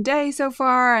Night and Day so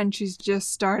far, and she's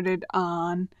just started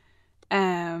on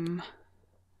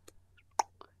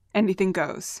Anything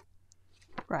Goes.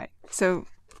 Right. So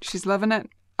she's loving it.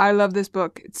 I love this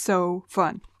book. It's so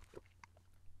fun.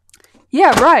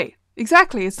 Yeah, right.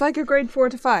 Exactly. It's like a grade 4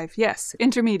 to 5. Yes.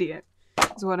 Intermediate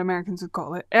is what Americans would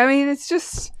call it. I mean, it's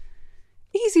just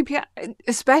easy piano,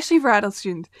 especially for adult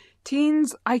students.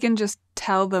 Teens, I can just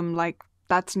tell them, like,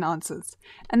 that's nonsense.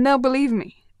 And they'll believe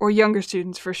me. Or younger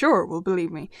students, for sure, will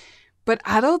believe me. But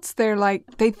adults, they're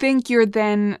like, they think you're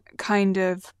then kind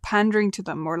of pandering to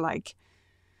them, or like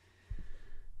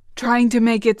trying to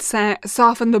make it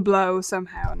soften the blow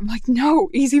somehow. And I'm like, no,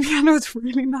 easy piano is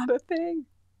really not a thing.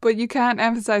 But you can't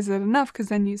emphasize it enough, because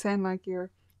then you sound like you're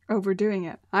overdoing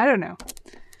it. I don't know.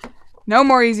 No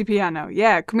more easy piano.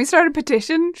 Yeah, can we start a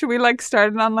petition? Should we like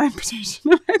start an online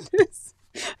petition about this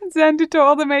and send it to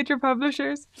all the major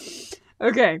publishers?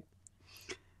 Okay,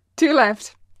 2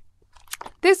 left.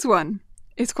 This one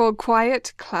is called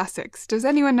Quiet Classics. Does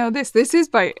anyone know this? This is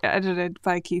edited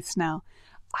by Keith Snell.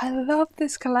 I love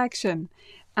this collection,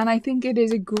 and I think it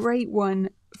is a great one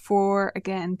for,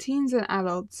 again, teens and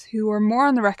adults who are more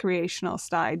on the recreational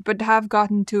side but have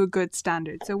gotten to a good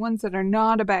standard. So ones that are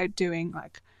not about doing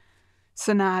like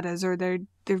sonatas, or they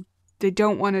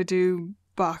don't want to do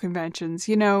Bach inventions,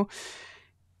 you know.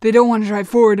 They don't want to drive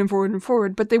forward and forward and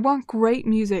forward, but they want great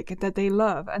music that they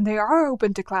love, and they are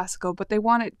open to classical, but they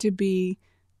want it to be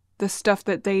the stuff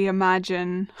that they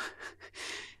imagine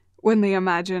when they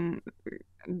imagine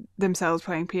themselves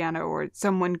playing piano, or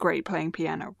someone great playing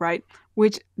piano, right?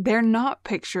 Which they're not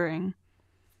picturing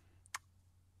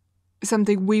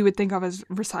something we would think of as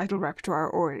recital repertoire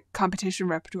or competition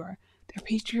repertoire. They're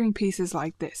picturing pieces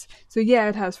like this. So yeah,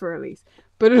 it has for Elise,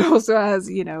 but it also has,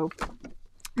 you know,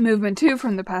 Movement 2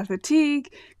 from the Pathétique,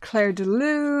 Clair de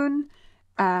Lune,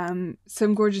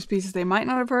 some gorgeous pieces they might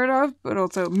not have heard of, but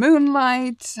also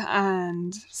Moonlight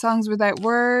and Songs Without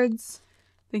Words.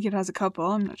 I think it has a couple,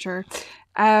 I'm not sure.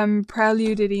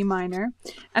 Prelude in E minor.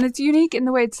 And it's unique in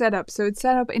the way it's set up. So it's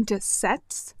set up into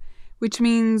sets, which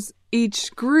means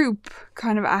each group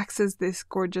kind of acts as this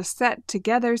gorgeous set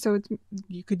together. So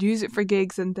you could use it for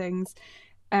gigs and things.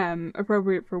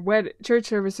 Appropriate for church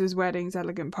services, weddings,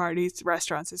 elegant parties,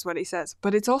 restaurants is what he says.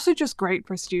 But it's also just great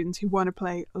for students who want to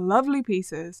play lovely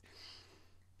pieces.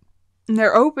 And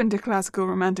they're open to classical,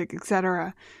 romantic,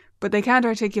 etc. But they can't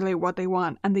articulate what they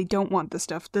want, and they don't want the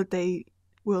stuff that they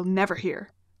will never hear.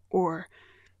 Or,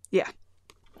 yeah.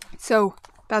 So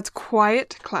that's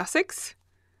Quiet Classics.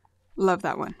 Love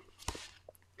that one.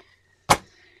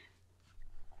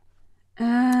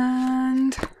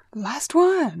 And last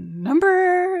one,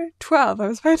 number 12. I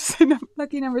was about to say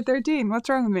lucky number 13. What's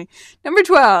wrong with me? Number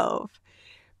 12.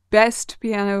 Best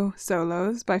Piano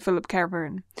Solos by Phillip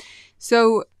Keveren.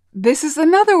 So this is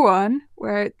another one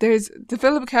where there's the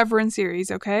Phillip Keveren series,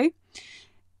 okay?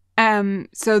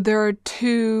 So there are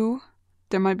 2,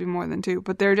 there might be more than 2,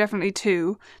 but there are definitely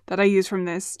 2 that I use from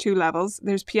this, 2 levels.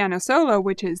 There's Piano Solo,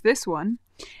 which is this one,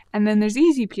 and then there's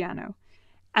Easy Piano.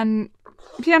 And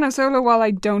Piano Solo, while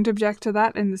I don't object to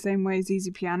that in the same way as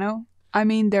Easy Piano, I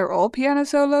mean, they're all piano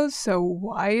solos, so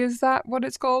why is that what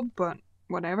it's called? But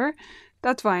whatever,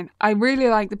 that's fine. I really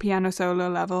like the Piano Solo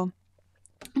level.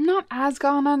 I'm not as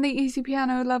gone on the Easy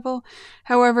Piano level.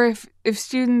 However, if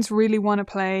students really want to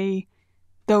play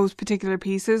those particular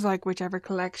pieces, like whichever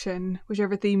collection,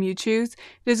 whichever theme you choose,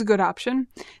 it is a good option.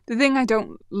 The thing I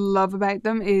don't love about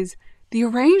them is the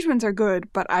arrangements are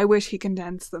good, but I wish he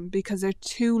condensed them because they're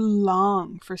too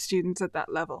long for students at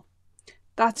that level.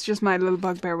 That's just my little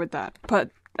bugbear with that.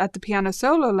 But at the Piano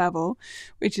Solo level,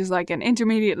 which is like an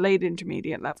intermediate, late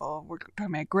intermediate level, we're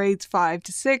talking about grades 5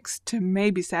 to 6 to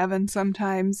maybe 7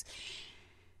 sometimes.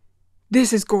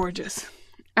 This is gorgeous.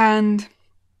 And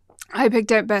I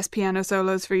picked out best piano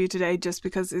solos for you today just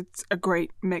because it's a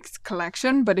great mixed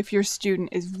collection. But if your student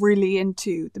is really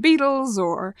into the Beatles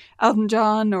or Elton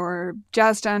John or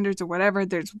jazz standards or whatever,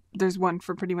 there's one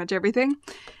for pretty much everything.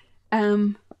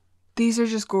 These are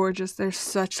just gorgeous. They're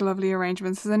such lovely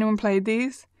arrangements. Has anyone played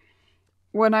these?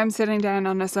 When I'm sitting down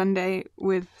on a Sunday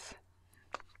with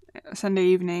a Sunday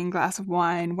evening, glass of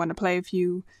wine, want to play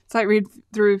read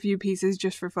through a few pieces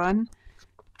just for fun,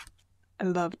 I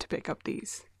love to pick up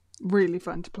these. Really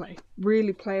fun to play.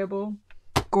 Really playable.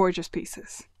 Gorgeous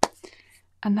pieces.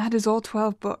 And that is all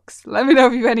 12 books. Let me know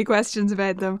if you have any questions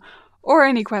about them or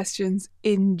any questions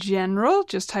in general.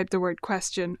 Just type the word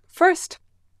question first.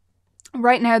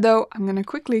 Right now, though, I'm going to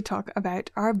quickly talk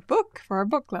about our book for our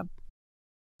book club.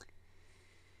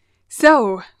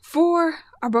 So, for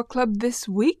our book club this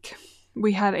week,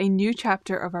 we had a new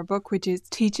chapter of our book, which is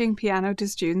Teaching Piano to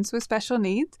Students with Special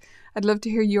Needs. I'd love to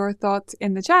hear your thoughts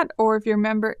in the chat, or if you're a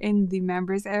member in the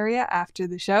members area after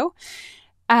the show.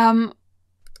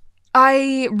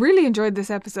 I really enjoyed this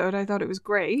episode. I thought it was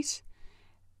great.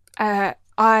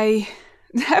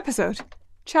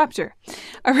 Chapter.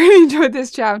 I really enjoyed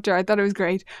this chapter. I thought it was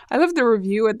great. I love the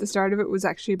review at the start of it. Was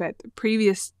actually about the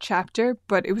previous chapter,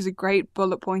 but it was a great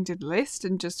bullet pointed list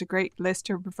and just a great list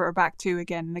to refer back to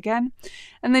again and again.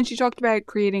 And then she talked about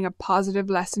creating a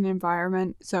positive lesson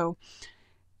environment. So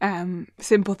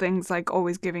simple things like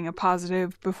always giving a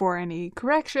positive before any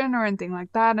correction or anything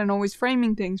like that, and always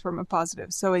framing things from a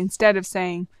positive. So instead of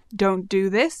saying, don't do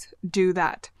this, do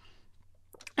that.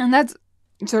 And that's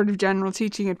sort of general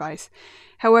teaching advice.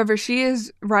 However, she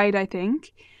is right, I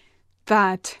think,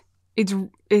 that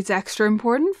it's extra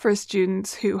important for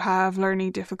students who have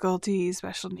learning difficulties,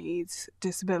 special needs,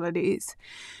 disabilities.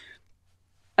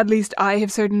 At least I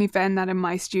have certainly found that in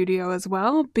my studio as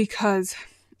well, because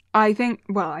I think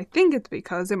it's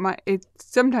because it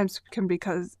sometimes can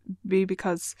be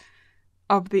because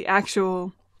of the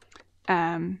actual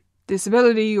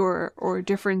disability or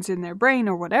difference in their brain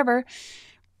or whatever.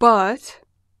 But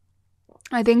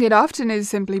I think it often is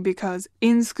simply because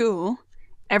in school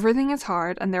everything is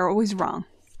hard and they're always wrong.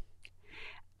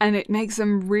 And it makes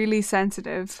them really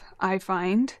sensitive, I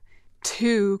find,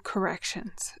 to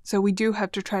corrections. So we do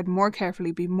have to tread more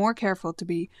carefully, be more careful to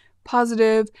be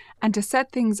positive and to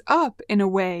set things up in a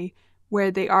way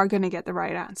where they are going to get the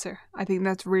right answer. I think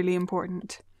that's really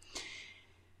important.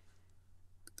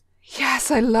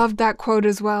 Yes, I loved that quote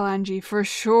as well, Angie, for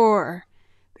sure.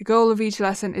 The goal of each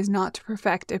lesson is not to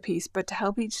perfect a piece, but to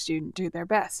help each student do their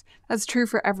best. That's true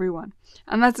for everyone.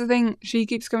 And that's the thing she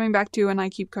keeps coming back to, and I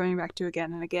keep coming back to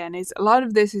again and again, is a lot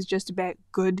of this is just about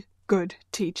good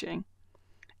teaching.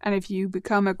 And if you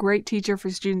become a great teacher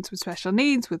for students with special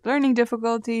needs, with learning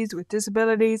difficulties, with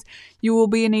disabilities, you will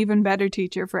be an even better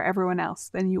teacher for everyone else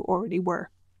than you already were.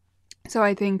 So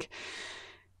I think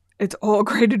it's all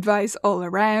great advice all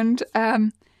around.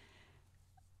 And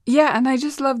I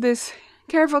just love this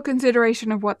careful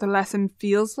consideration of what the lesson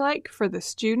feels like for the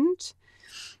student.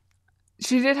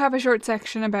 She did have a short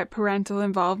section about parental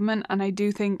involvement, and I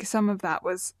do think some of that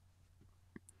was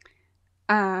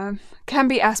can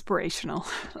be aspirational.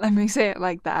 Let me say it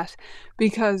like that,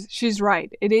 because she's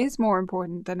right. It is more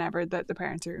important than ever that the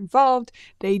parents are involved.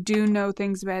 They do know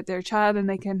things about their child and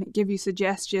they can give you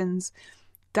suggestions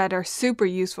that are super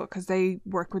useful because they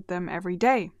work with them every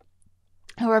day.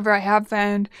 However, I have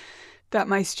found that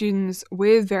my students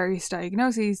with various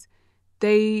diagnoses,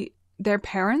 their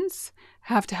parents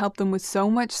have to help them with so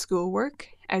much schoolwork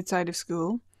outside of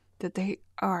school that they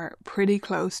are pretty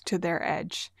close to their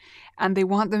edge. And they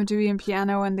want them to be in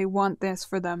piano and they want this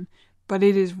for them, but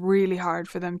it is really hard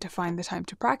for them to find the time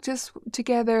to practice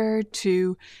together,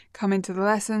 to come into the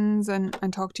lessons and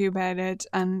talk to you about it.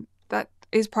 And that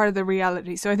is part of the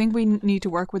reality. So I think we need to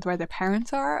work with where the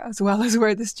parents are as well as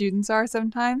where the students are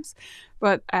sometimes.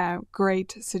 But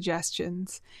great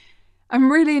suggestions.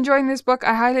 I'm really enjoying this book.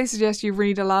 I highly suggest you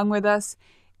read along with us.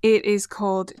 It is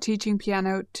called Teaching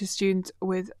Piano to Students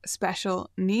with Special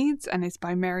Needs, and it's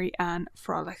by Mary Ann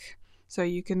Froelich. So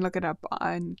you can look it up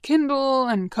on Kindle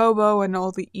and Kobo and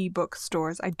all the ebook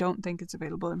stores. I don't think it's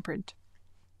available in print.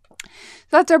 So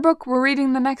that's our book. We're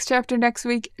reading the next chapter next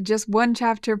week, just one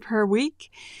chapter per week.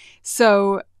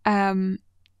 So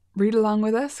read along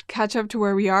with us, catch up to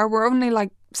where we are. We're only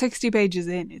like 60 pages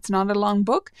in. It's not a long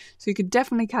book, so you could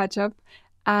definitely catch up.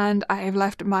 And I have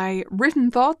left my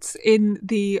written thoughts in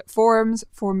the forums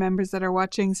for members that are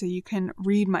watching, so you can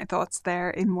read my thoughts there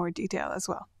in more detail as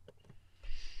well.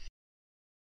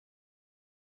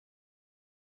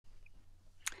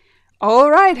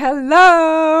 All right,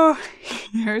 hello!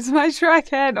 Here's my Shrek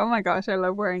head. Oh my gosh, I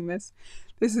love wearing this.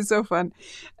 This is so fun.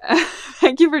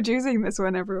 Thank you for choosing this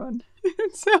one, everyone.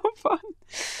 It's so fun.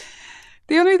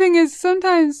 The only thing is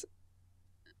sometimes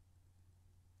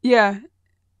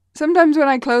when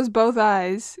I close both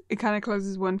eyes, it kind of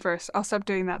closes one first. I'll stop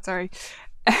doing that, sorry.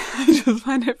 I just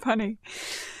find it funny.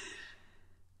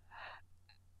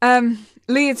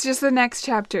 Lee, it's just the next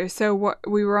chapter. So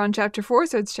we were on chapter 4,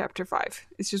 so it's chapter 5.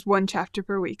 It's just one chapter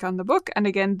per week on the book. And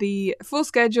again, the full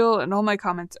schedule and all my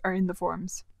comments are in the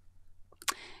forums.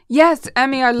 Yes,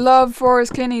 Emmy, I love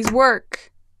Forrest Kinney's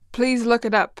work. Please look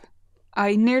it up.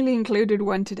 I nearly included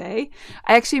one today.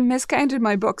 I actually miscounted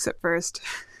my books at first.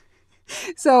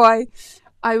 So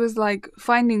I was like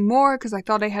finding more because I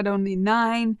thought I had only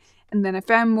 9, and then I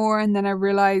found more, and then I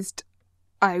realized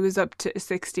I was up to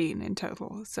 16 in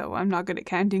total. So I'm not good at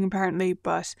counting apparently,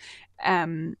 but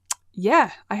I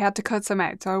had to cut some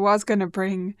out. So I was going to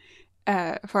bring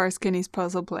Forrest Kinney's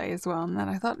puzzle play as well, and then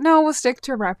I thought, no, we'll stick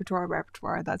to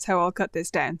repertoire. That's how I'll cut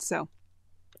this down. So,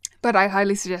 but I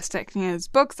highly suggest checking his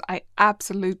books. I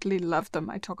absolutely love them.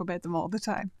 I talk about them all the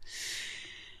time.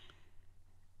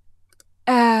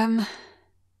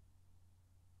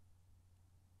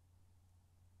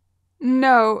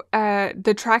 No,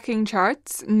 the tracking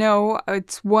charts, no,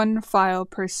 it's one file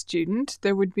per student.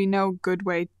 There would be no good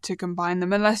way to combine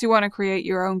them unless you want to create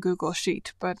your own Google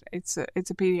Sheet, but it's a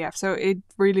PDF, so it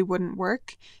really wouldn't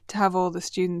work to have all the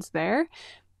students there.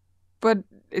 But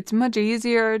it's much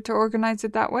easier to organize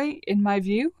it that way, in my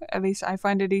view. At least I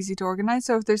find it easy to organize.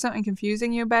 So if there's something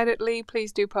confusing you about it, Lee,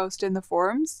 please do post in the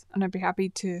forums, and I'd be happy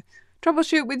to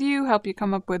troubleshoot with you, help you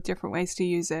come up with different ways to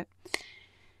use it.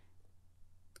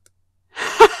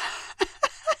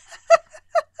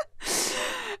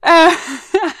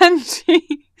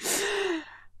 Angie,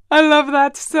 I love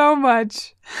that so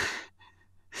much.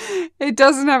 It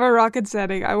doesn't have a rocket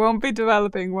setting. I won't be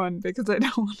developing one because I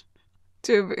don't want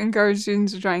to encourage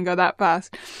students to try and go that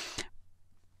fast.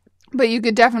 But you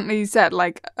could definitely set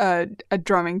like a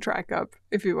drumming track up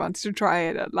if he wants to try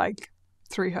it at like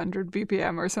 300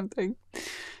 BPM or something,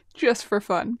 just for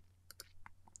fun.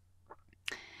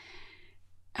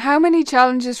 How many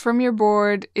challenges from your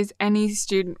board is any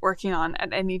student working on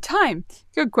at any time?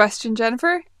 Good question,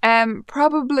 Jennifer.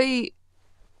 Probably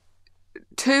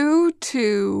 2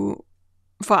 to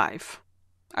 5,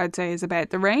 I'd say, is about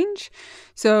the range.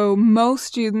 So most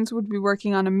students would be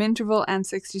working on a minterval and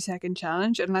 60-second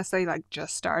challenge unless they like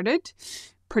just started,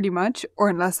 pretty much, or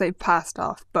unless they passed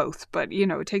off both. But you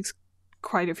know, it takes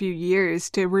quite a few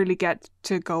years to really get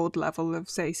to gold level of,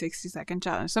 say, 60-second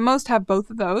challenge. So most have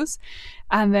both of those,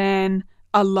 and then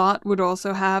a lot would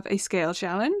also have a scale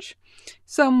challenge.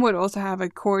 Some would also have a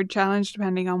chord challenge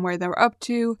depending on where they're up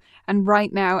to, and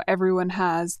right now everyone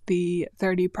has the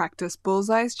 30 practice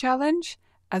bullseyes challenge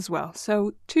as well.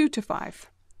 So 2 to 5.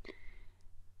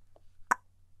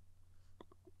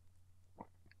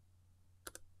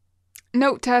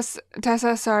 No, Tessa,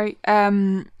 sorry.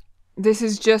 This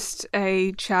is just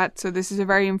a chat, so this is a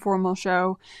very informal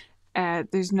show.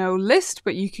 There's no list,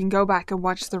 but you can go back and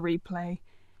watch the replay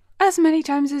as many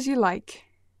times as you like.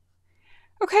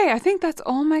 Okay, I think that's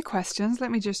all my questions.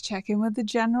 Let me just check in with the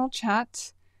general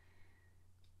chat.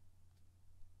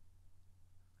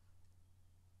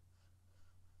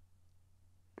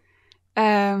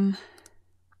 Chloe,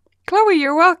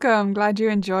 you're welcome. Glad you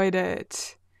enjoyed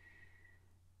it.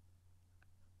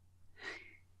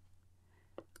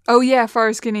 Oh yeah,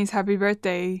 Forest Skinny's happy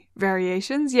birthday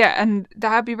variations. Yeah, and the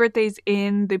happy birthday's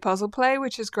in the puzzle play,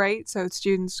 which is great. So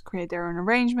students create their own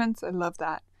arrangements. I love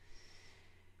that.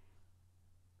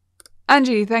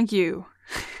 Angie, thank you.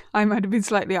 I might have been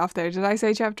slightly off there. Did I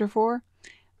say chapter 4?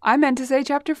 I meant to say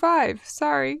chapter 5.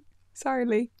 Sorry,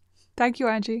 Lee. Thank you,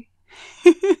 Angie.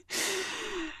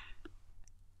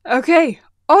 Okay,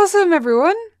 awesome,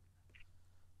 everyone.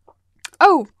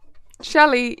 Oh,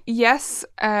 Shelley, yes.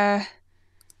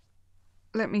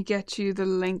 Let me get you the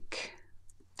link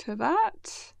to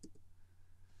that.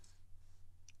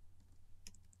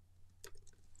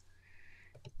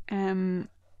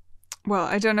 Well,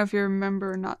 I don't know if you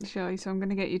remember or not, Shelley, so I'm going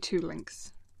to get you 2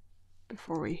 links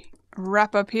before we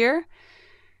wrap up here.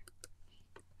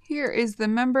 Here is the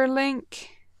member link.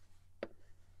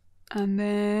 And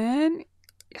then,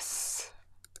 yes,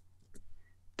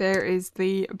 there is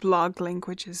the blog link,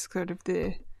 which is sort of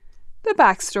the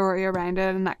backstory around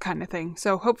it and that kind of thing.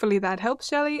 So hopefully that helps,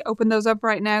 Shelley. Open those up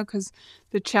right now because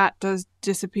the chat does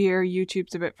disappear.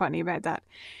 YouTube's a bit funny about that.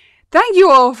 Thank you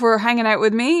all for hanging out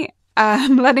with me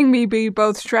and letting me be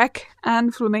both Shrek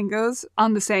and Flamingos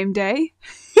on the same day.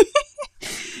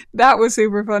 That was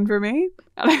super fun for me,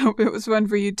 and I hope it was fun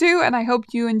for you too, and I hope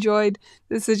you enjoyed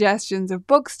the suggestions of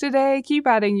books today. Keep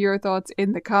adding your thoughts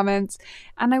in the comments,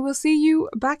 and I will see you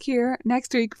back here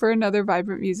next week for another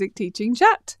Vibrant Music Teaching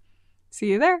Chat.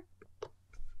 See you there.